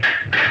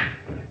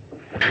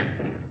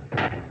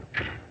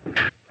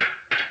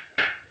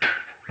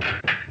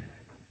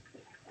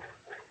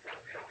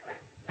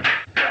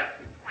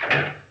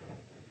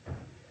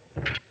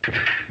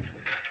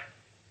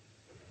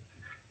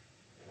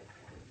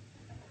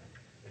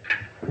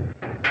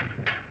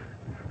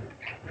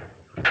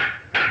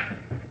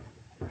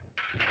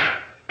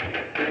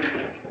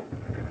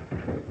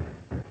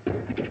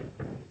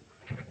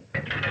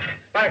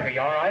 Spiker,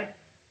 you all right?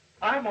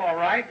 I'm all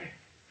right,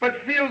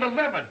 but field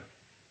 11.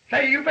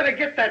 Say, you better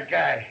get that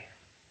guy.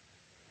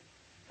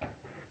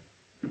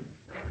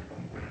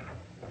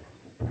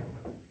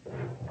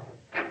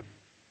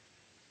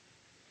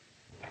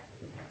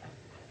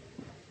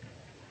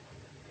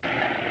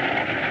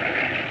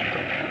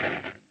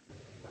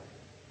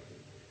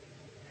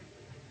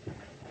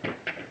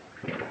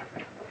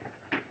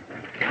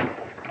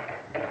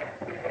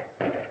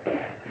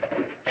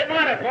 Get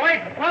on it,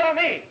 boys. Follow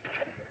me.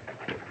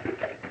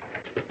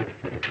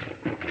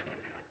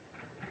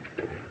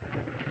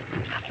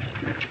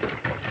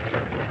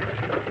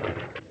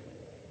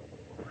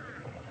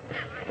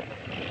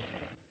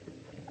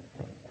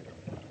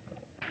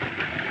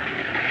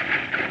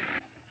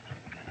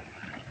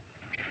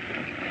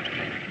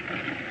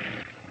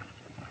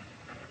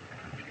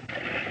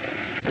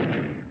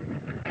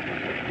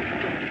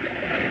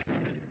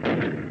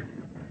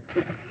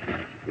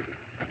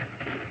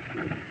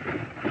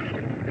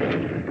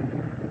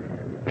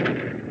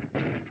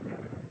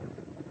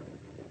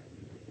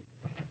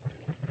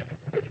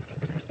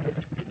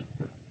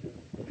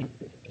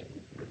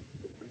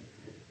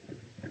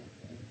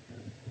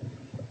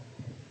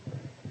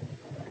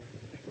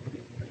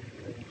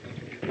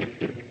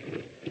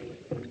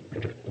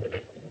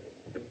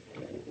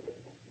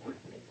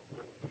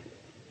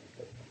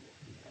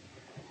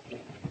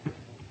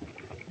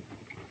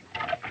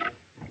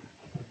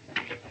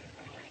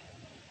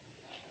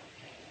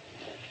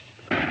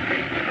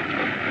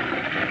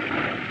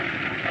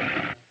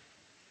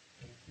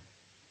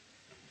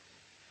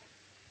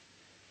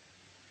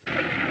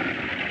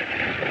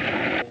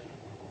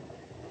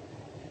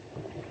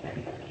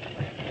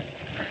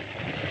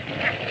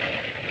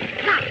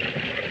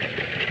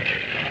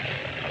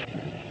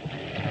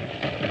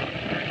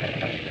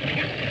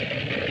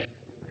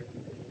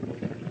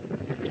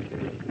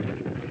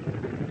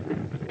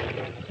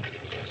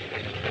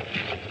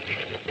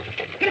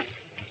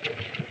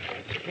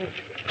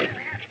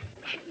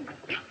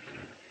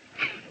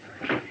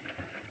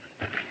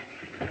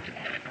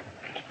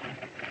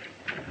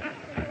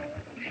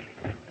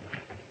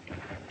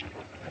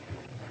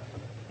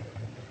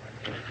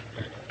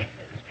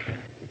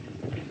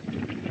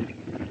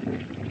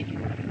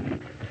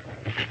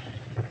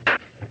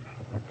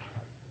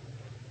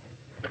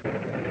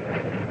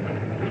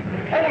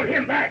 Hold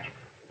him back.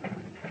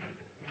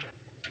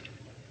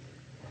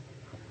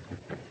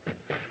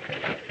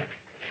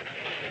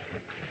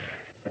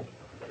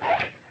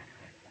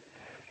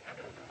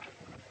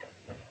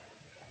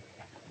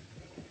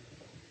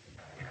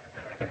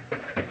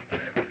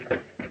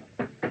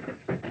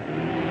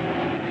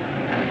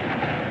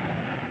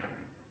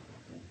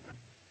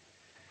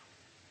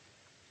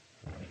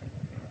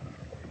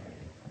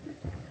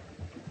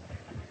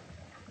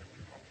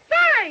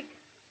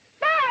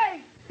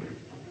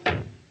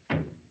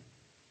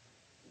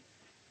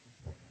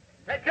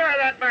 Take care of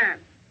that man.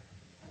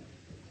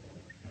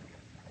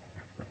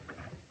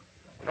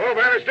 Hello,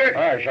 Bannister.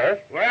 Hi, Sheriff.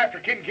 We're after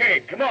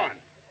Kincaid. Come on.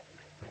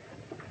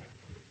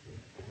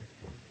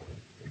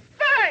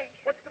 Frank!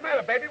 What's the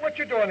matter, baby? What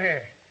you doing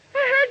here? I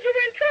heard you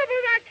were in trouble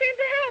and I came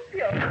to help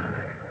you.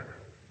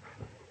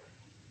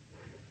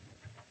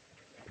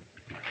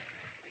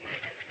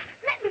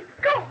 Let me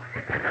go.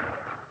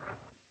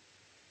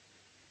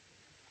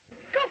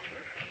 Go.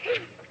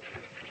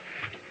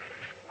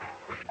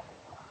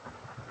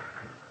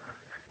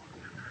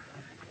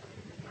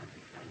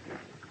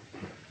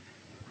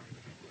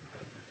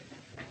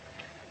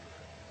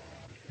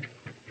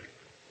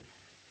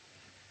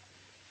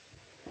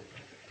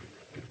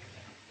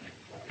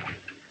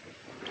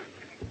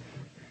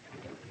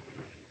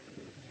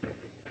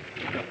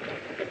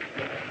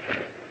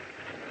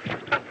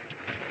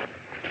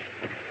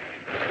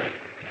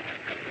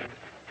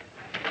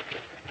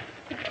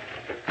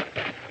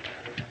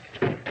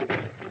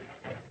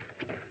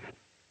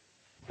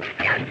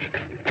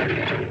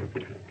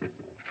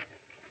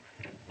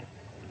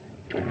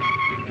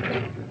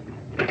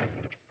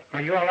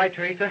 Are you all right,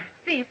 Teresa?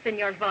 Si,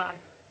 Senor Bob.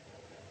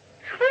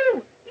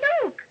 Oh,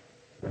 look!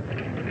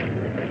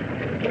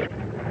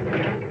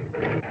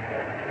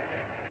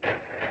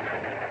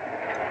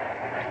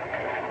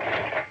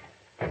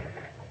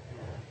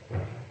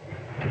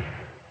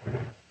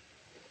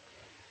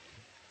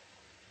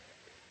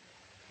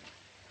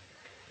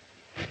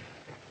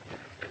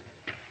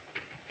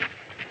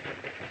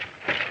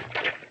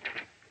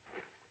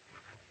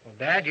 Well,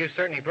 Dad, you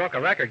certainly broke a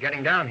record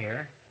getting down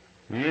here.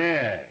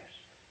 Yes.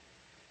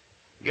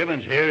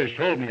 Gibbons here has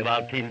told me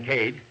about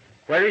Kincaid.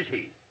 Where is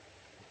he?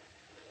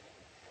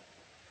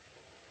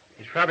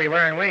 He's probably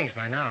wearing wings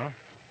by now.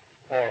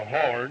 Or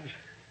horns.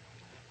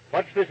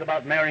 What's this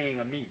about marrying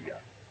Amelia?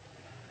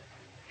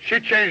 She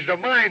changed her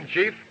mind,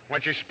 Chief,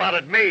 when she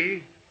spotted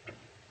me.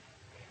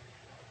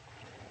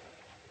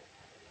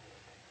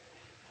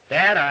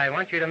 Dad, I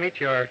want you to meet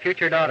your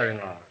future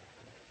daughter-in-law.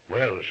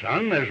 Well,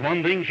 son, there's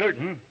one thing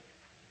certain.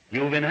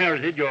 You've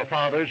inherited your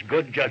father's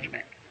good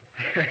judgment.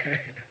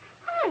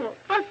 Oh,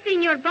 but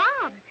Senor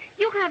Bob,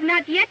 you have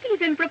not yet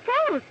even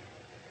proposed.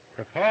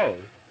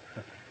 Propose?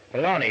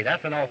 Baloney,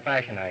 that's an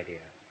old-fashioned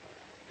idea.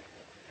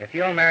 If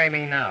you'll marry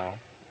me now,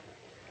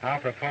 I'll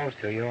propose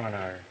to you on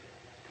our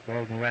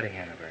golden wedding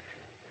anniversary.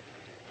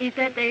 Is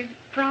that a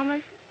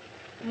promise,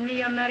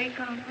 mi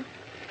americano?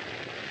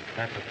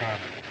 That's a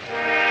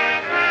promise.